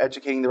Israel. We are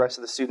educating the rest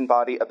of the student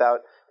body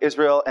about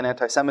Israel and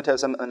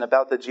anti-Semitism and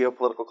about the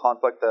geopolitical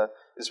conflict, the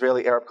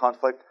Israeli-Arab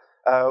conflict.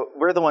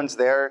 We're the ones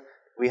there.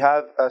 We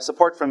have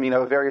support from,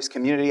 various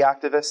community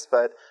activists,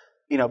 but,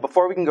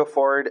 before we can go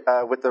forward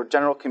with the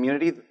general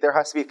community, there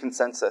has to be a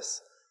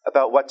consensus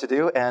about what to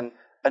do and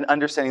an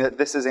understanding that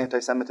this is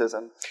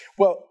anti-Semitism.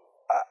 Well,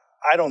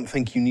 I don't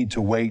think you need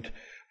to wait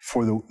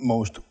for the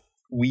most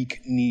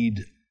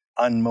weak-kneed,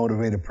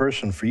 unmotivated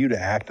person for you to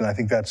act, and I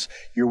think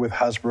you're with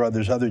Hasbara.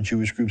 There's other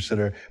Jewish groups that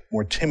are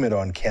more timid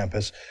on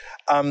campus.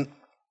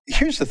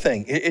 Here's the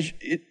thing.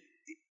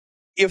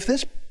 If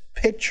this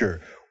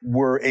picture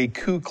were a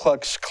Ku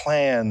Klux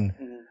Klan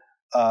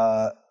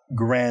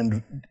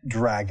grand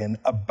dragon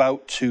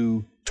about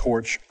to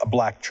torch a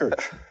black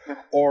church,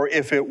 or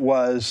if it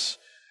was,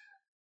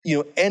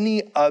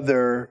 any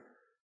other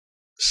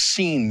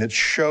scene that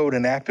showed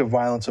an act of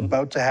violence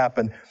about to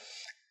happen,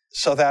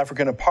 South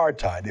African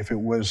apartheid, if it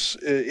was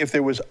Nazism,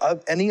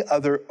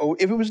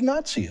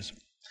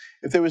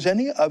 if there was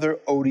any other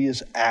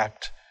odious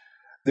act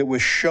that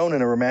was shown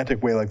in a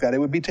romantic way like that, it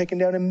would be taken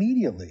down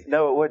immediately.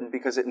 No, it wouldn't,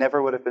 because it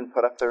never would have been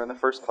put up there in the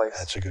first place.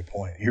 That's a good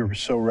point. You're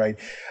so right.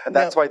 And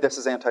that's why this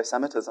is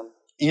anti-Semitism.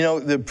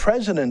 The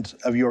president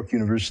of York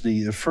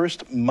University, the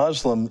first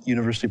Muslim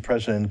university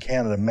president in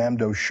Canada,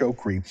 Mamdouh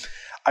Chokri,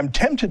 I'm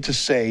tempted to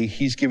say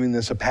he's giving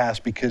this a pass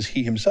because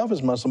he himself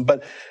is Muslim,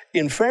 but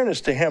in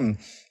fairness to him,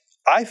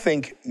 I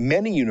think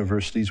many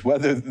universities,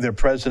 whether their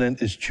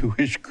president is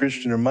Jewish,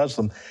 Christian, or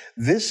Muslim,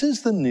 this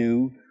is the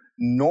new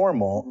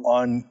normal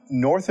on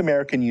North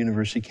American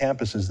university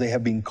campuses. They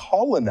have been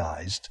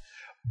colonized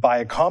by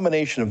a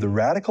combination of the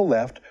radical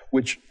left,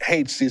 which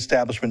hates the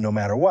establishment no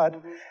matter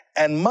what,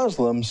 and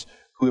Muslims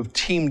who have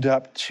teamed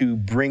up to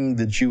bring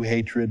the Jew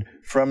hatred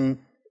from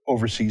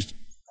overseas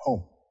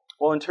home.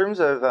 Well, in terms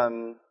of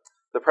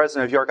the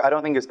president of York, I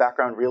don't think his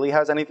background really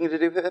has anything to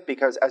do with it,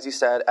 because, as you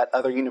said, at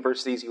other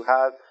universities you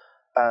have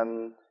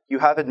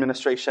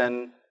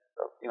administration,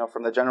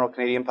 from the general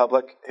Canadian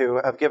public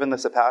who have given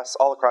this a pass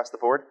all across the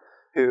board,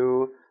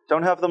 who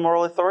don't have the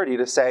moral authority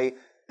to say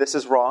this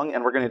is wrong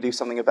and we're going to do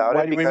something about it.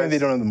 Why do you mean they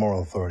don't have the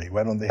moral authority?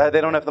 Why don't they?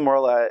 They don't have the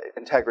moral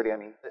integrity. I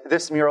mean,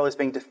 this mural is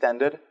being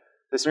defended.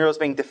 This mural is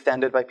being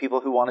defended by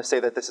people who want to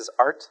say that this is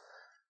art.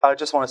 I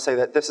just want to say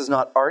that this is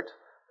not art.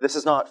 This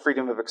is not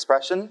freedom of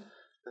expression.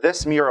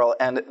 This mural,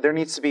 and there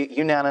needs to be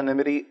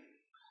unanimity,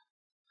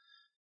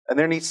 and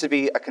there needs to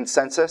be a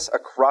consensus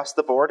across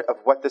the board of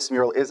what this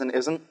mural is and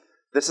isn't.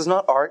 This is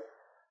not art.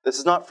 This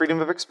is not freedom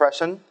of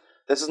expression.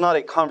 This is not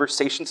a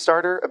conversation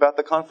starter about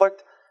the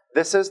conflict.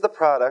 This is the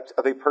product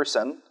of a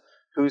person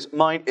whose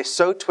mind is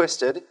so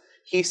twisted,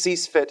 he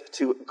sees fit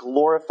to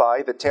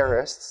glorify the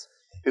terrorists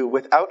who,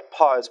 without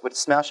pause, would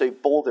smash a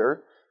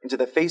boulder into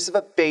the face of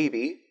a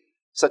baby,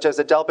 such as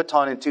Adele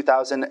Baton in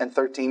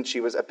 2013. She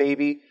was a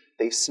baby.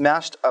 They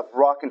smashed a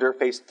rock into her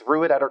face,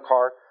 threw it at her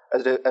car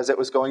as it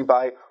was going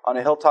by on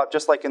a hilltop,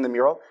 just like in the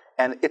mural.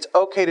 And it's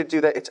okay to do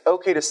that. It's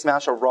okay to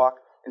smash a rock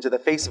into the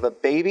face of a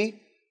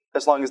baby,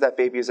 as long as that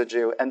baby is a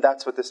Jew. And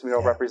that's what this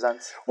mural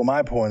represents. Well,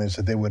 my point is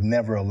that they would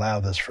never allow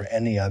this for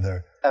any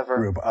other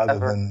group other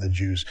than the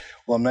Jews.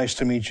 Well, nice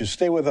to meet you.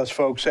 Stay with us,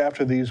 folks.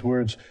 After these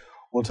words,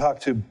 we'll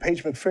talk to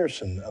Paige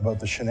McPherson about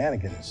the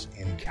shenanigans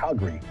in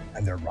Calgary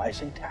and their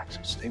rising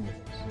taxes. Stay with us.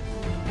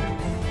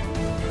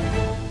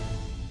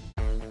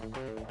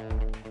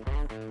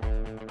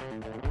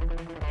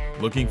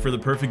 Looking for the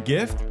perfect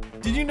gift?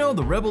 Did you know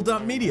the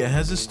Rebel.media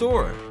has a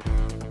store?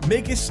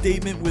 Make a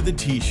statement with a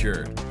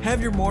t-shirt. Have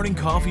your morning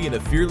coffee in a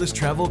Fearless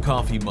Travel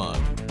coffee mug.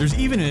 There's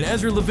even an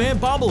Ezra Levant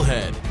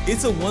bobblehead.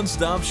 It's a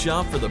one-stop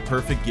shop for the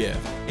perfect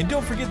gift. And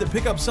don't forget to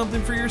pick up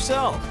something for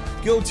yourself.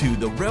 Go to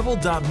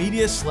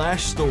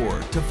therebel.media/store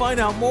to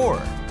find out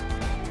more.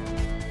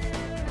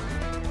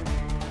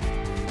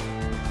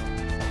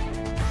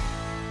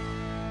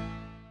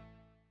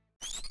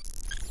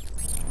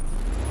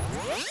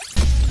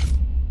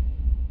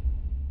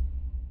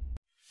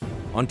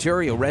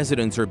 Ontario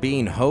residents are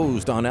being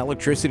hosed on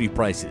electricity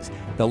prices.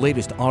 The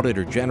latest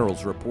Auditor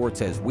General's report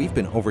says we've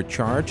been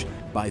overcharged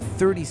by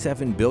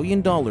 $37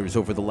 billion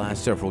over the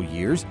last several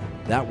years.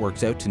 That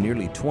works out to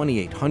nearly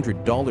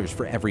 $2,800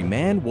 for every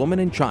man, woman,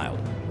 and child.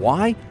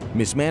 Why?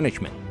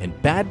 Mismanagement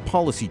and bad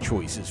policy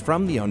choices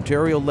from the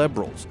Ontario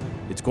Liberals.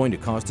 It's going to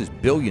cost us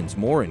billions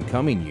more in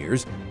coming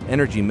years.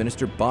 Energy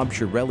Minister Bob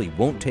Chiarelli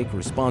won't take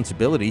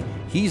responsibility.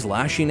 He's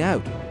lashing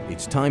out.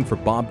 It's time for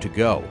Bob to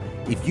go.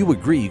 If you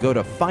agree, go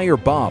to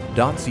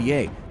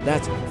firebob.ca.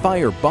 That's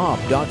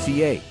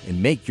firebob.ca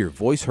and make your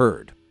voice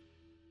heard.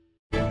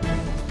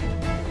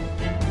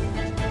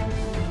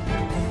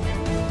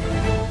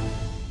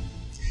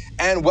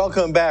 And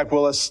welcome back.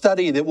 Well, a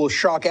study that will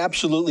shock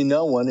absolutely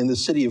no one in the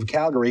city of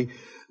Calgary.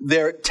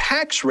 Their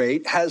tax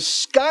rate has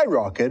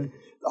skyrocketed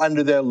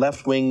under their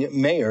left-wing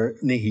mayor,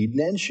 Naheed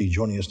Nenshi.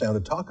 Joining us now to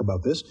talk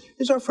about this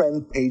is our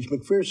friend Paige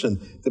McPherson,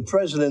 the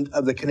president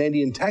of the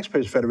Canadian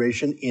Taxpayers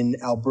Federation in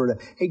Alberta.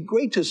 Hey,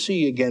 great to see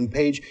you again,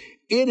 Paige.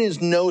 It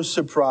is no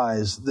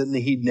surprise that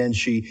Naheed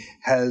Nenshi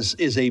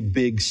is a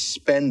big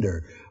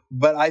spender,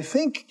 but I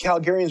think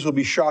Calgarians will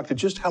be shocked at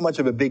just how much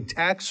of a big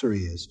taxer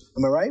he is.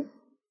 Am I right?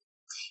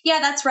 Yeah,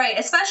 that's right,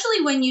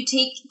 especially when you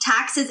take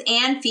taxes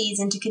and fees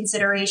into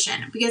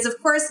consideration. Because, of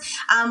course,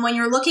 when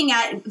you're looking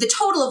at the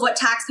total of what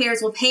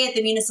taxpayers will pay at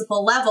the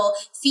municipal level,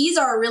 fees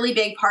are a really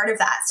big part of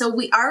that. So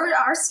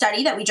our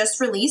study that we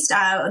just released,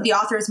 the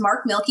author is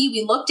Mark Milkey,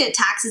 we looked at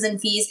taxes and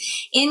fees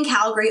in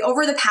Calgary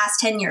over the past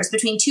 10 years,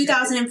 between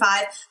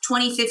 2005,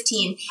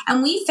 2015.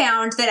 And we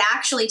found that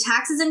actually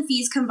taxes and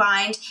fees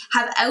combined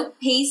have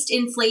outpaced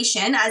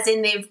inflation, as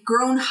in they've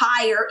grown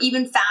higher,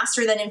 even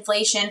faster than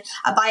inflation,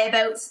 by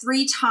about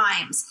 3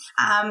 times.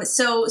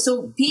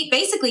 So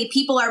basically,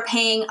 people are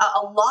paying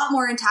a lot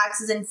more in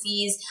taxes and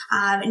fees,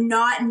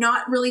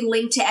 not really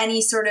linked to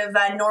any sort of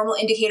normal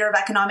indicator of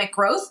economic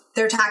growth.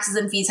 Their taxes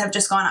and fees have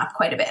just gone up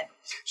quite a bit.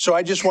 So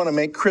I just want to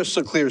make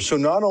crystal clear. So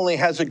not only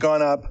has it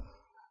gone up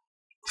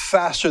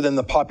faster than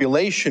the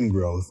population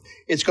growth,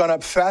 it's gone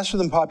up faster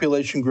than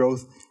population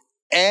growth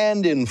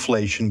and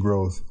inflation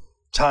growth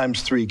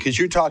times 3, because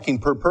you're talking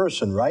per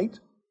person, right?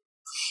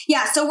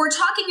 Yeah, so we're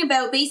talking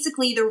about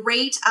basically the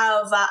rate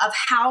of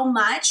how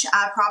much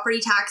property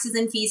taxes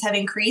and fees have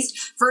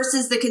increased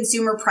versus the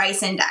consumer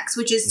price index,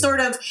 which is sort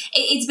of,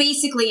 it's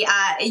basically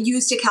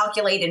used to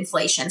calculate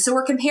inflation. So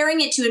we're comparing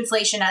it to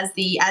inflation as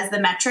the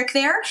metric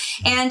there.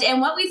 And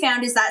what we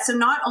found is that, so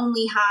not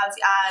only have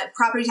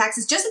property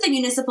taxes just at the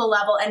municipal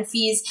level and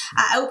fees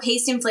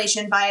outpaced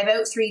inflation by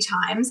about 3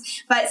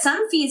 times, but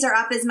some fees are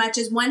up as much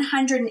as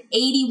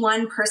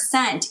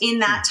 181% in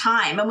that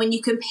time. And when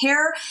you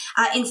compare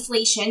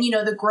inflation,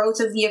 the growth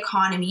of the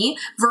economy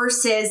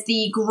versus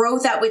the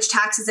growth at which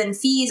taxes and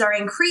fees are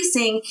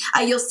increasing,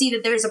 you'll see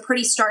that there's a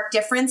pretty stark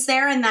difference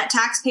there, and that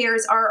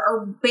taxpayers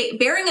are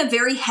bearing a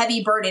very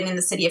heavy burden in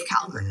the city of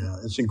Calgary. Yeah,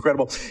 it's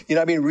incredible.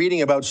 I've been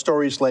reading about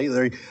stories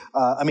lately.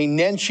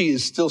 Nenshi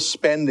is still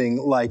spending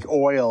like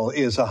oil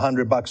is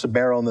 $100 a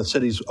barrel, and the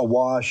city's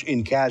awash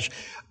in cash.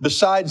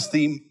 Besides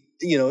the,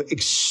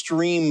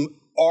 extreme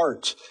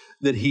art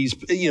that he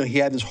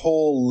had this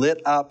whole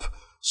lit up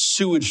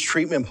sewage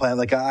treatment plant.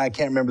 Like, I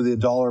can't remember the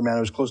dollar amount. It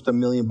was close to $1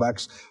 million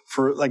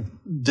for like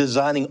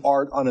designing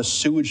art on a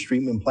sewage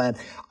treatment plant.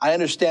 I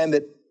understand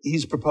that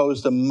he's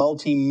proposed a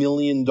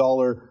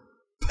multi-million-dollar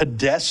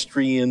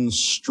pedestrian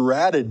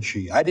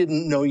strategy. I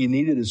didn't know you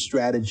needed a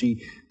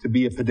strategy to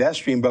be a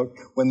pedestrian, but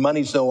when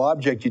money's no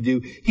object, you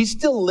do. He's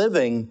still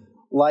living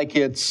like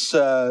it's,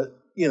 $100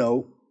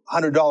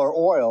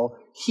 oil.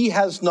 He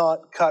has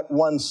not cut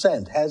 1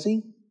 cent, has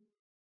he?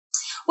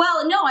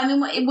 Well, no, I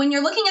mean, when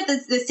you're looking at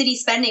the city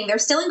spending, they're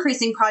still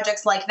increasing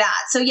projects like that.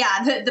 So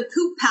yeah, the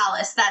poop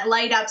palace, that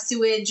light up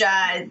sewage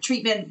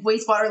treatment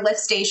wastewater lift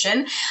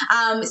station.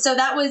 So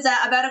that was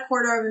about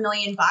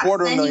 $250,000.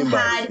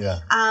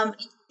 $250,000,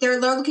 They're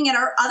looking at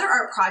our other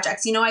art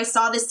projects. You know, I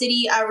saw the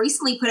city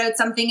recently put out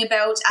something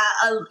about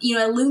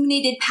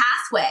illuminated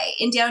pathway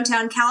in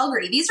downtown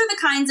Calgary. These are the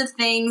kinds of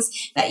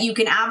things that you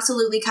can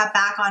absolutely cut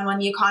back on when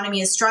the economy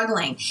is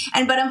struggling.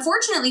 But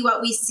unfortunately,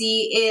 what we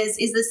see is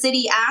the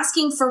city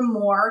asking for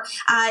more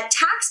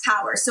tax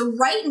power. So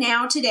right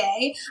now,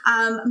 today,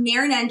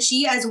 Mayor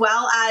Nenshi as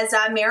well as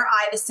Mayor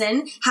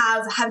Iveson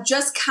have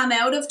just come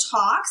out of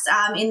talks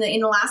in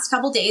the last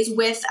couple days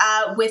with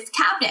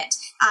cabinet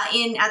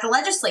at the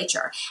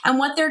legislature. And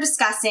what they're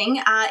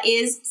discussing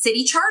is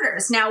city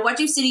charters. Now, what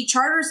do city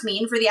charters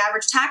mean for the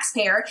average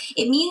taxpayer?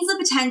 It means the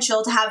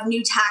potential to have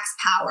new tax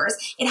powers.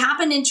 It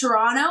happened in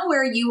Toronto,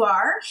 where you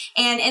are,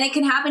 and it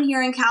can happen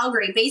here in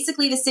Calgary.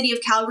 Basically, the city of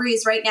Calgary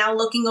is right now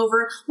looking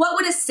over what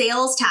would a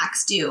sales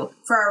tax do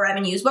for our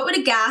revenues? What would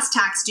a gas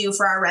tax do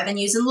for our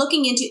revenues? And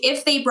looking into,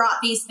 if they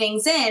brought these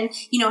things in,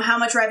 how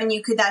much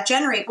revenue could that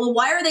generate? Well,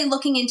 why are they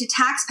looking into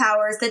tax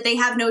powers that they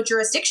have no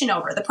jurisdiction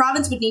over? The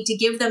province would need to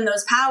give them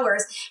those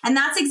powers, and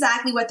that's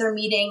exactly what they're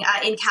meeting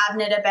in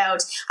cabinet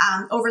about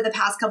over the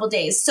past couple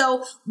days.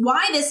 So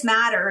why this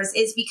matters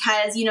is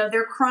because,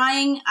 they're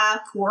crying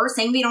poor,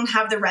 saying they don't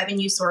have the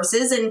revenue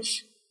sources. And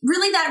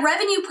really, that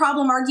revenue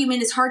problem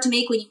argument is hard to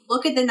make when you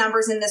look at the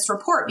numbers in this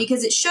report,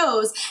 because it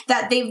shows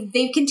that they've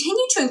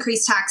continued to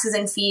increase taxes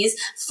and fees,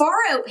 far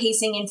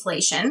outpacing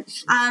inflation.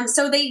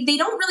 So they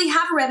don't really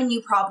have a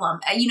revenue problem.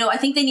 I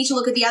think they need to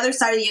look at the other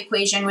side of the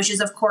equation, which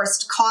is, of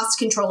course, cost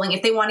controlling,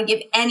 if they want to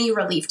give any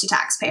relief to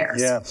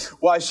taxpayers. Yeah.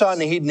 Well, I saw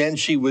Naheed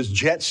Nenshi was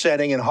jet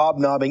setting and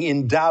hobnobbing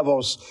in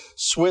Davos,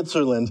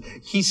 Switzerland.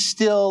 He's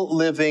still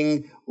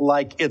living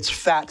like it's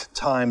fat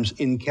times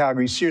in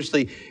Calgary.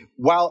 Seriously,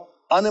 while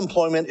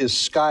unemployment is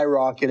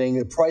skyrocketing,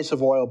 the price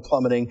of oil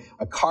plummeting,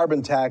 a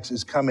carbon tax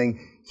is coming,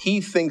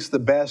 he thinks the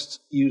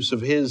best use of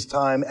his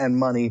time and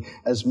money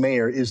as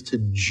mayor is to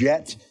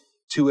jet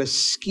to a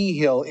ski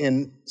hill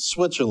in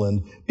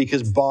Switzerland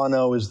because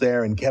Bono is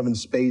there and Kevin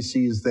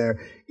Spacey is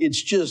there.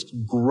 It's just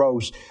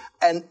gross.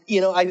 And,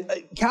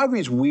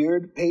 Calgary's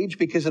weird, Paige,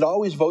 because it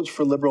always votes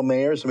for liberal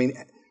mayors. I mean,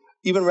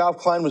 even Ralph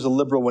Klein was a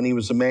liberal when he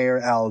was the mayor,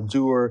 Al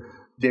Duer,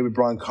 David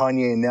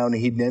Braun-Connier, and now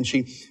Naheed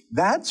Nenshi.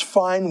 That's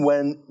fine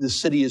when the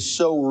city is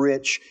so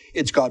rich.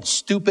 It's got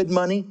stupid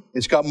money.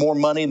 It's got more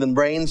money than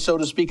brains, so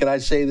to speak. And I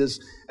say this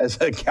as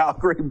a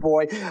Calgary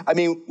boy. I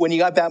mean, when you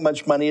got that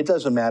much money, it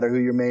doesn't matter who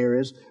your mayor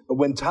is. But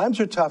when times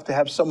are tough, to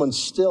have someone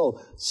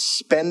still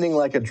spending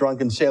like a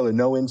drunken sailor,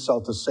 no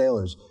insult to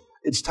sailors,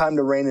 it's time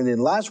to rein it in.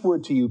 Last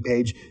word to you,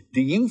 Paige.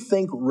 Do you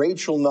think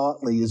Rachel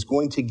Notley is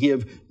going to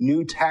give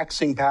new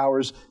taxing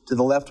powers to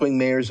the left-wing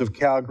mayors of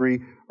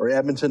Calgary or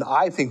Edmonton?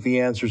 I think the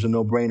answer is a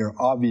no-brainer.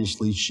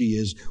 Obviously, she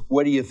is.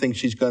 What do you think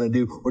she's going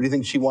to do? Or do you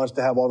think she wants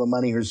to have all the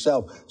money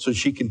herself so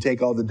she can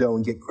take all the dough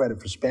and get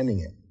credit for spending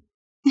it?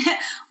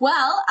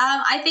 Well,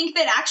 I think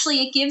that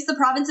actually it gives the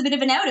province a bit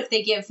of an out if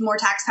they give more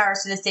tax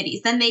powers to the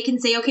cities. Then they can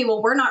say, okay,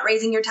 well, we're not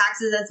raising your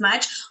taxes as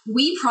much.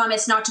 We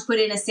promise not to put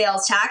in a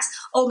sales tax.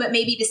 Oh, but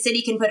maybe the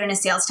city can put in a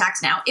sales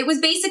tax now. It was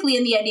basically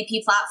in the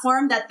NDP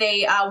platform that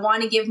they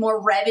want to give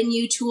more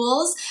revenue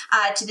tools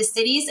to the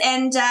cities.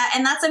 And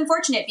that's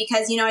unfortunate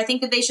because, I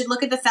think that they should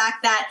look at the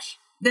fact that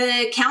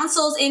the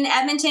councils in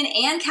Edmonton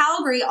and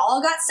Calgary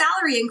all got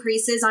salary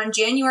increases on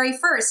January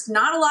 1st.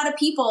 Not a lot of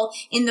people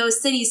in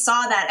those cities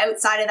saw that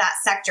outside of that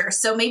sector.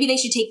 So maybe they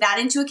should take that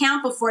into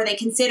account before they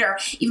consider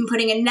even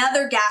putting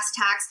another gas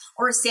tax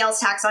or a sales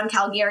tax on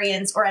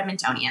Calgarians or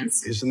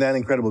Edmontonians. Isn't that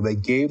incredible? They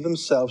gave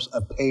themselves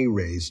a pay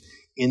raise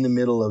in the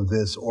middle of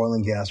this oil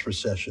and gas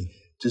recession.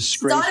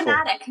 Disgraceful. It's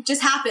automatic. It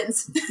just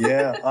happens.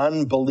 Yeah,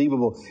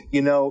 unbelievable.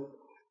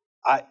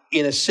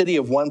 In a city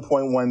of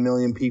 1.1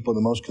 million people, the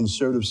most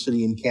conservative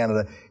city in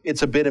Canada,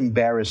 it's a bit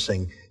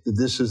embarrassing that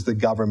this is the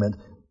government,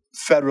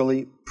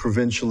 federally,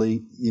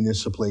 provincially,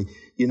 municipally.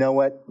 You know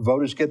what?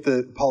 Voters get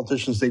the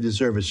politicians they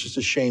deserve. It's just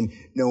a shame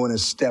no one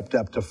has stepped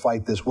up to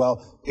fight this.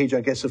 Well, Paige,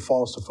 I guess it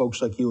falls to folks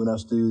like you and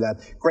us to do that.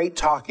 Great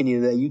talking to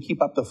you today. You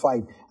keep up the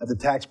fight at the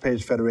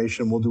Taxpayers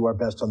Federation. We'll do our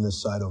best on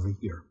this side over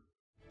here.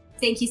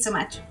 Thank you so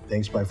much.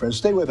 Thanks, my friends.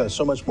 Stay with us.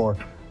 So much more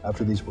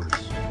after these words.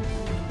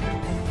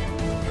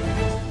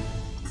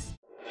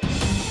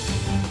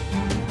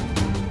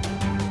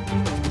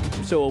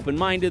 So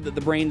open-minded that the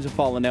brains have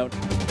fallen out.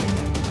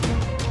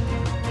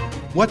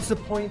 What's the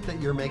point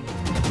that you're making?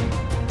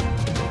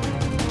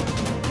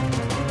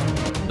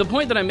 The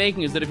point that I'm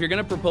making is that if you're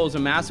going to propose a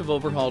massive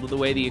overhaul to the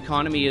way the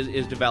economy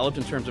is developed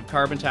in terms of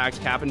carbon tax,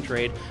 cap and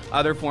trade,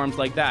 other forms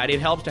like that,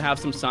 it helps to have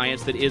some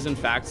science that is in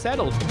fact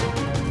settled.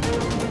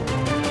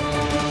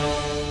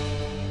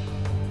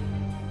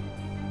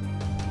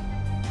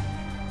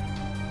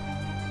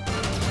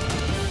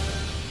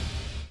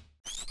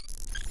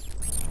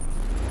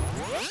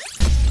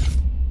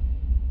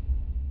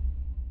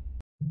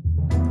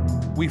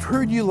 We've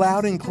heard you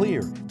loud and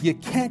clear. You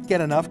can't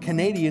get enough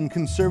Canadian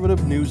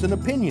conservative news and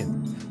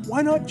opinion.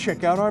 why not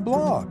check out our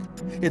blog?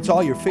 It's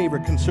all your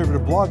favorite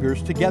conservative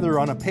bloggers together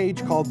on a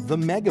page called The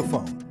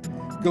Megaphone.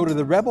 Go to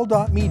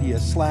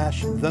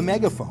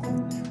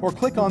therebel.media/themegaphone or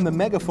click on the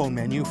Megaphone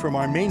menu from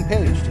our main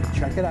page to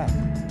check it out.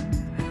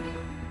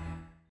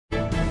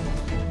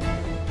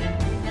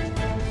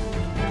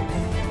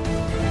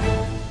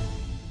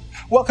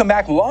 Welcome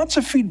back. Lots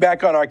of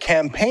feedback on our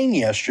campaign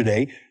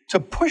yesterday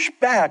to push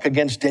back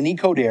against Denis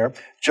Coderre,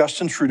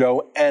 Justin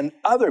Trudeau, and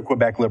other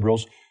Quebec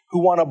Liberals who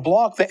want to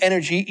block the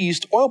Energy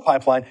East oil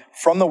pipeline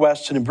from the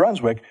west to New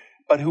Brunswick,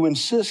 but who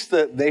insist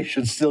that they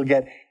should still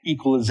get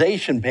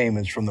equalization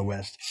payments from the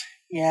west.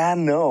 Yeah,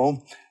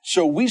 no.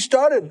 So we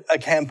started a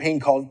campaign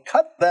called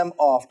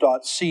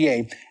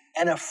CutThemOff.ca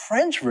and a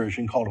French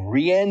version called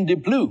Rien de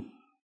Plus.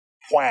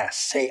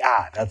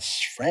 .ca.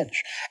 That's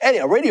French.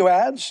 Anyhow, radio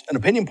ads, an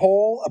opinion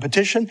poll, a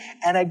petition,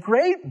 and a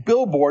great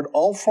billboard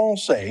en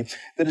français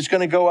that is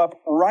going to go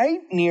up right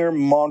near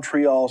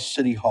Montreal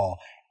City Hall.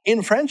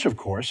 In French, of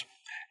course.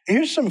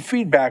 Here's some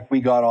feedback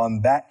we got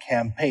on that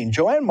campaign.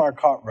 Joanne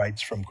Marcotte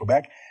writes from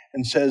Quebec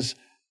and says,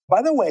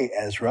 by the way,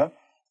 Ezra,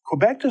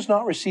 Quebec does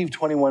not receive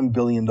 $21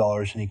 billion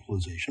in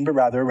equalization, but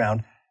rather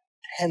around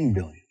 $10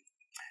 billion.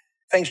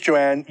 Thanks,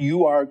 Joanne.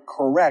 You are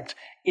correct.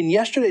 In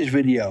yesterday's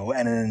video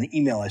and in an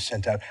email I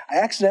sent out, I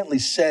accidentally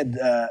said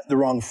the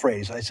wrong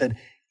phrase. I said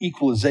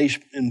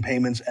equalization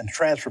payments and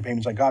transfer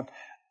payments. I got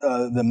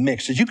them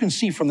mixed. As you can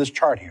see from this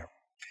chart here,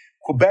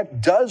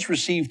 Quebec does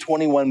receive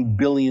 $21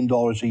 billion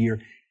a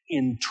year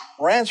in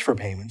transfer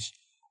payments,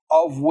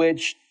 of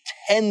which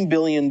 $10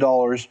 billion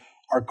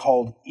are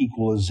called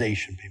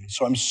equalization payments.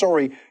 So I'm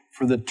sorry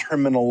for the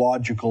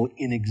terminological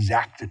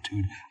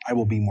inexactitude. I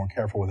will be more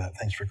careful with that.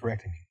 Thanks for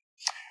correcting me.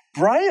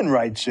 Brian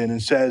writes in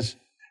and says,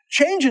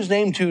 change his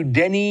name to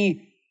Denis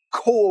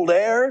Cold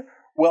Air.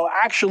 Well,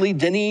 actually,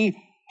 Denis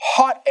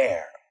Hot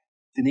Air.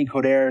 Denis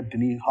Coderre,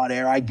 Denis Hot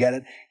Air, I get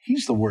it.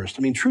 He's the worst.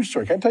 I mean, true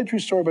story. Can I tell you a true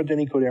story about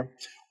Denis Coderre?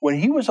 When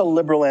he was a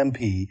Liberal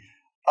MP,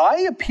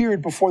 I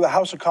appeared before the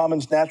House of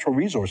Commons Natural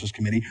Resources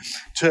Committee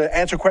to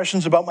answer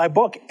questions about my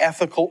book,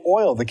 Ethical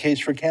Oil, the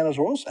Case for Canada's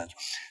Oil Sands.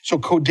 So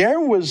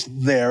Coderre was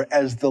there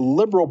as the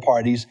Liberal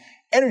Party's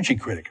energy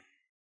critic.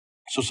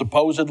 So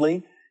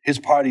supposedly, his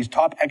party's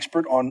top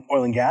expert on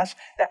oil and gas.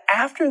 Now,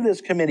 after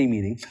this committee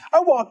meeting,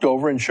 I walked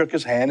over and shook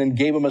his hand and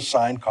gave him a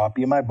signed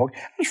copy of my book.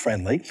 It was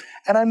friendly.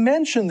 And I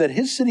mentioned that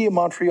his city of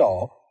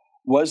Montreal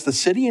was the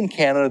city in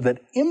Canada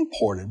that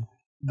imported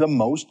the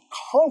most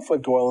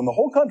conflict oil in the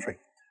whole country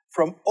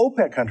from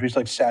OPEC countries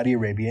like Saudi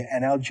Arabia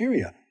and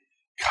Algeria,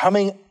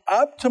 coming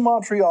up to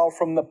Montreal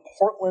from the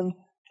Portland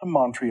to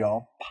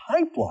Montreal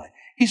pipeline.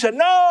 He said,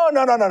 no.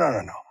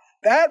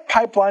 That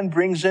pipeline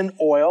brings in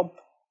oil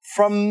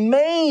from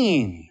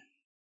Maine.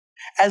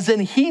 As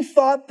in, he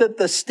thought that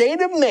the state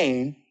of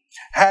Maine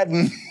had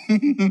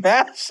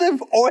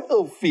massive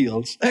oil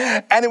fields,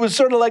 and it was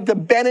sort of like the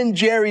Ben &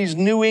 Jerry's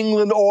New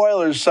England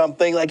oil or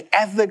something, like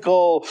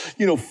ethical,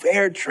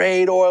 fair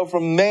trade oil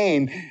from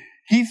Maine.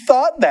 He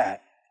thought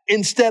that,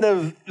 instead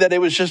of that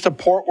it was just a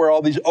port where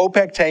all these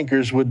OPEC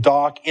tankers would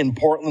dock in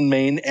Portland,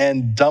 Maine,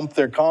 and dump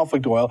their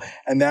conflict oil,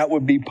 and that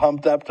would be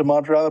pumped up to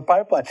Montreal on the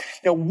pipeline.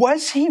 Now,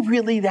 was he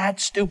really that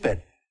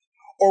stupid?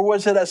 Or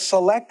was it a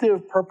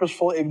selective,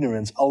 purposeful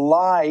ignorance, a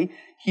lie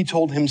he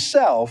told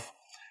himself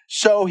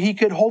so he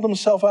could hold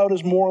himself out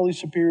as morally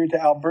superior to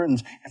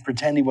Albertans and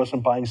pretend he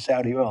wasn't buying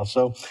Saudi oil?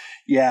 So,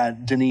 yeah,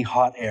 Denis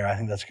Hot Air, I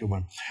think that's a good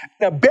one.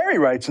 Now, Barry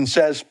writes and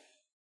says,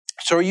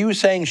 so are you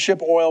saying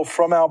ship oil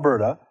from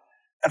Alberta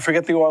and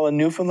forget the oil in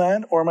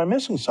Newfoundland, or am I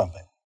missing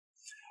something?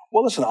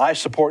 Well, listen, I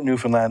support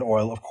Newfoundland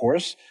oil, of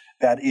course.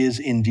 That is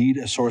indeed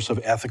a source of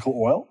ethical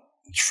oil.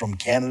 It's from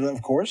Canada,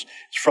 of course.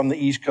 It's from the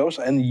East Coast.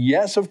 And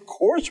yes, of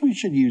course we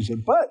should use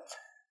it. But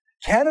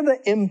Canada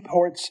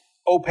imports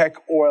OPEC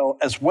oil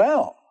as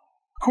well.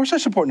 Of course I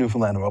support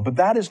Newfoundland oil, but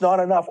that is not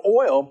enough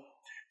oil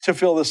to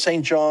fill the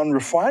St. John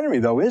refinery,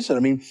 though, is it? I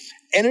mean,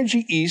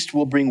 Energy East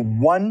will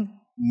bring 1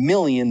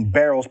 million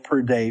barrels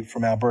per day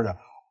from Alberta.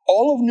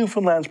 All of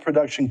Newfoundland's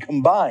production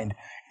combined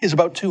is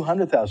about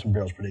 200,000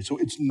 barrels per day. So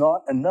it's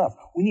not enough.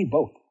 We need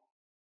both.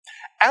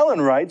 Alan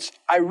writes,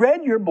 I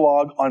read your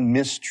blog on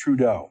Miss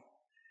Trudeau.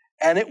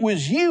 And it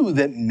was you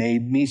that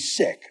made me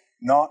sick,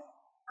 not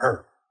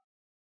her.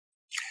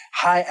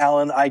 Hi,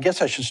 Alan. I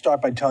guess I should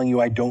start by telling you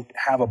I don't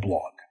have a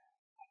blog.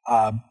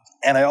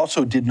 And I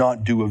also did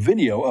not do a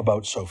video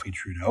about Sophie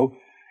Trudeau.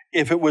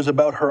 If it was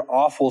about her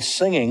awful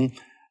singing,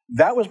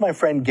 that was my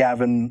friend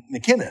Gavin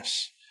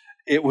McInnes.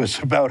 It was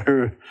about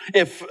her,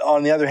 if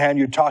on the other hand,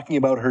 you're talking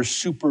about her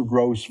super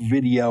gross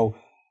video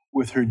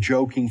with her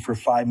joking for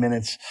 5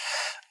 minutes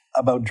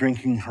about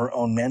drinking her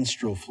own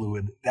menstrual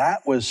fluid.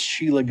 That was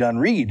Sheila Gunn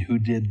Reid who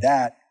did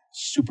that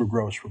super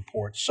gross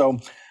report. So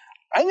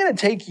I'm going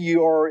to take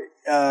your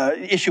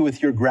issue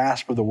with your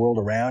grasp of the world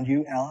around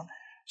you, Alan.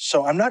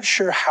 So I'm not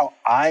sure how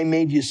I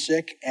made you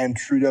sick and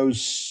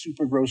Trudeau's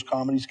super gross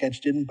comedy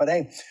sketch didn't, but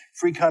hey,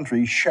 free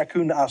country,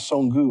 chacun a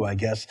son goût, I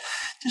guess.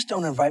 Just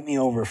don't invite me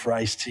over for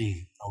iced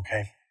tea,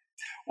 okay?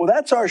 Well,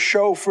 that's our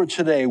show for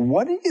today.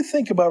 What do you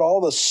think about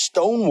all the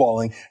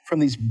stonewalling from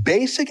these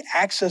basic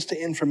access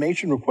to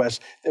information requests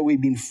that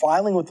we've been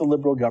filing with the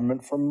Liberal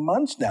government for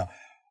months now?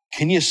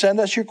 Can you send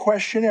us your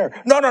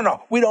questionnaire?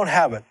 No, we don't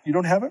have it. You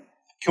don't have it?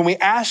 Can we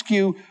ask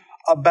you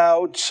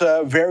about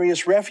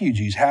various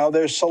refugees, how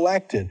they're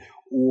selected,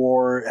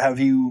 or have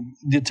you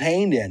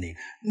detained any?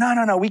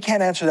 No, we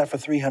can't answer that for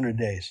 300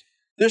 days.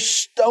 They're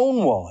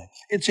stonewalling.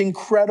 It's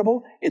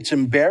incredible. It's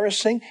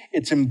embarrassing.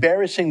 It's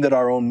embarrassing that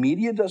our own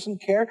media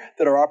doesn't care,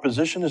 that our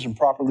opposition isn't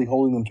properly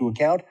holding them to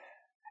account.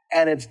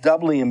 And it's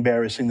doubly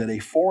embarrassing that a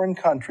foreign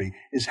country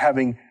is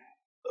having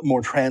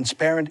more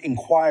transparent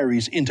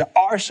inquiries into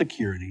our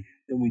security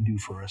than we do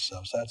for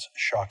ourselves. That's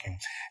shocking.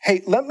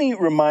 Hey, let me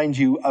remind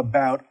you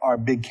about our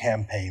big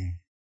campaign,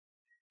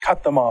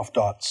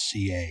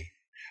 cutthemoff.ca.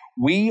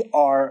 We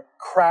are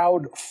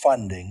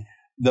crowdfunding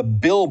the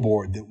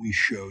billboard that we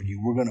showed you.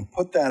 We're going to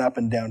put that up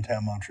in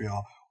downtown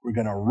Montreal. We're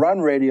going to run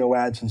radio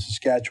ads in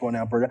Saskatchewan,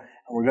 Alberta,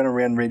 and we're going to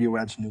run radio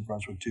ads in New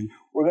Brunswick too.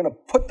 We're going to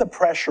put the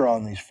pressure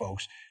on these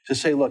folks to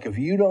say, look, if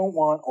you don't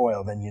want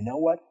oil, then you know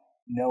what?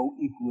 No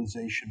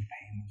equalization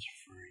payments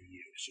for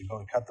you. So go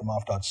to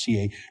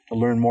cutthemoff.ca to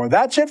learn more.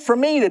 That's it for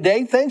me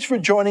today. Thanks for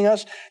joining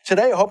us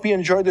today. I hope you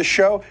enjoyed the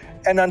show.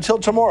 And until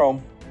tomorrow,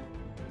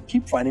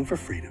 keep fighting for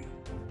freedom.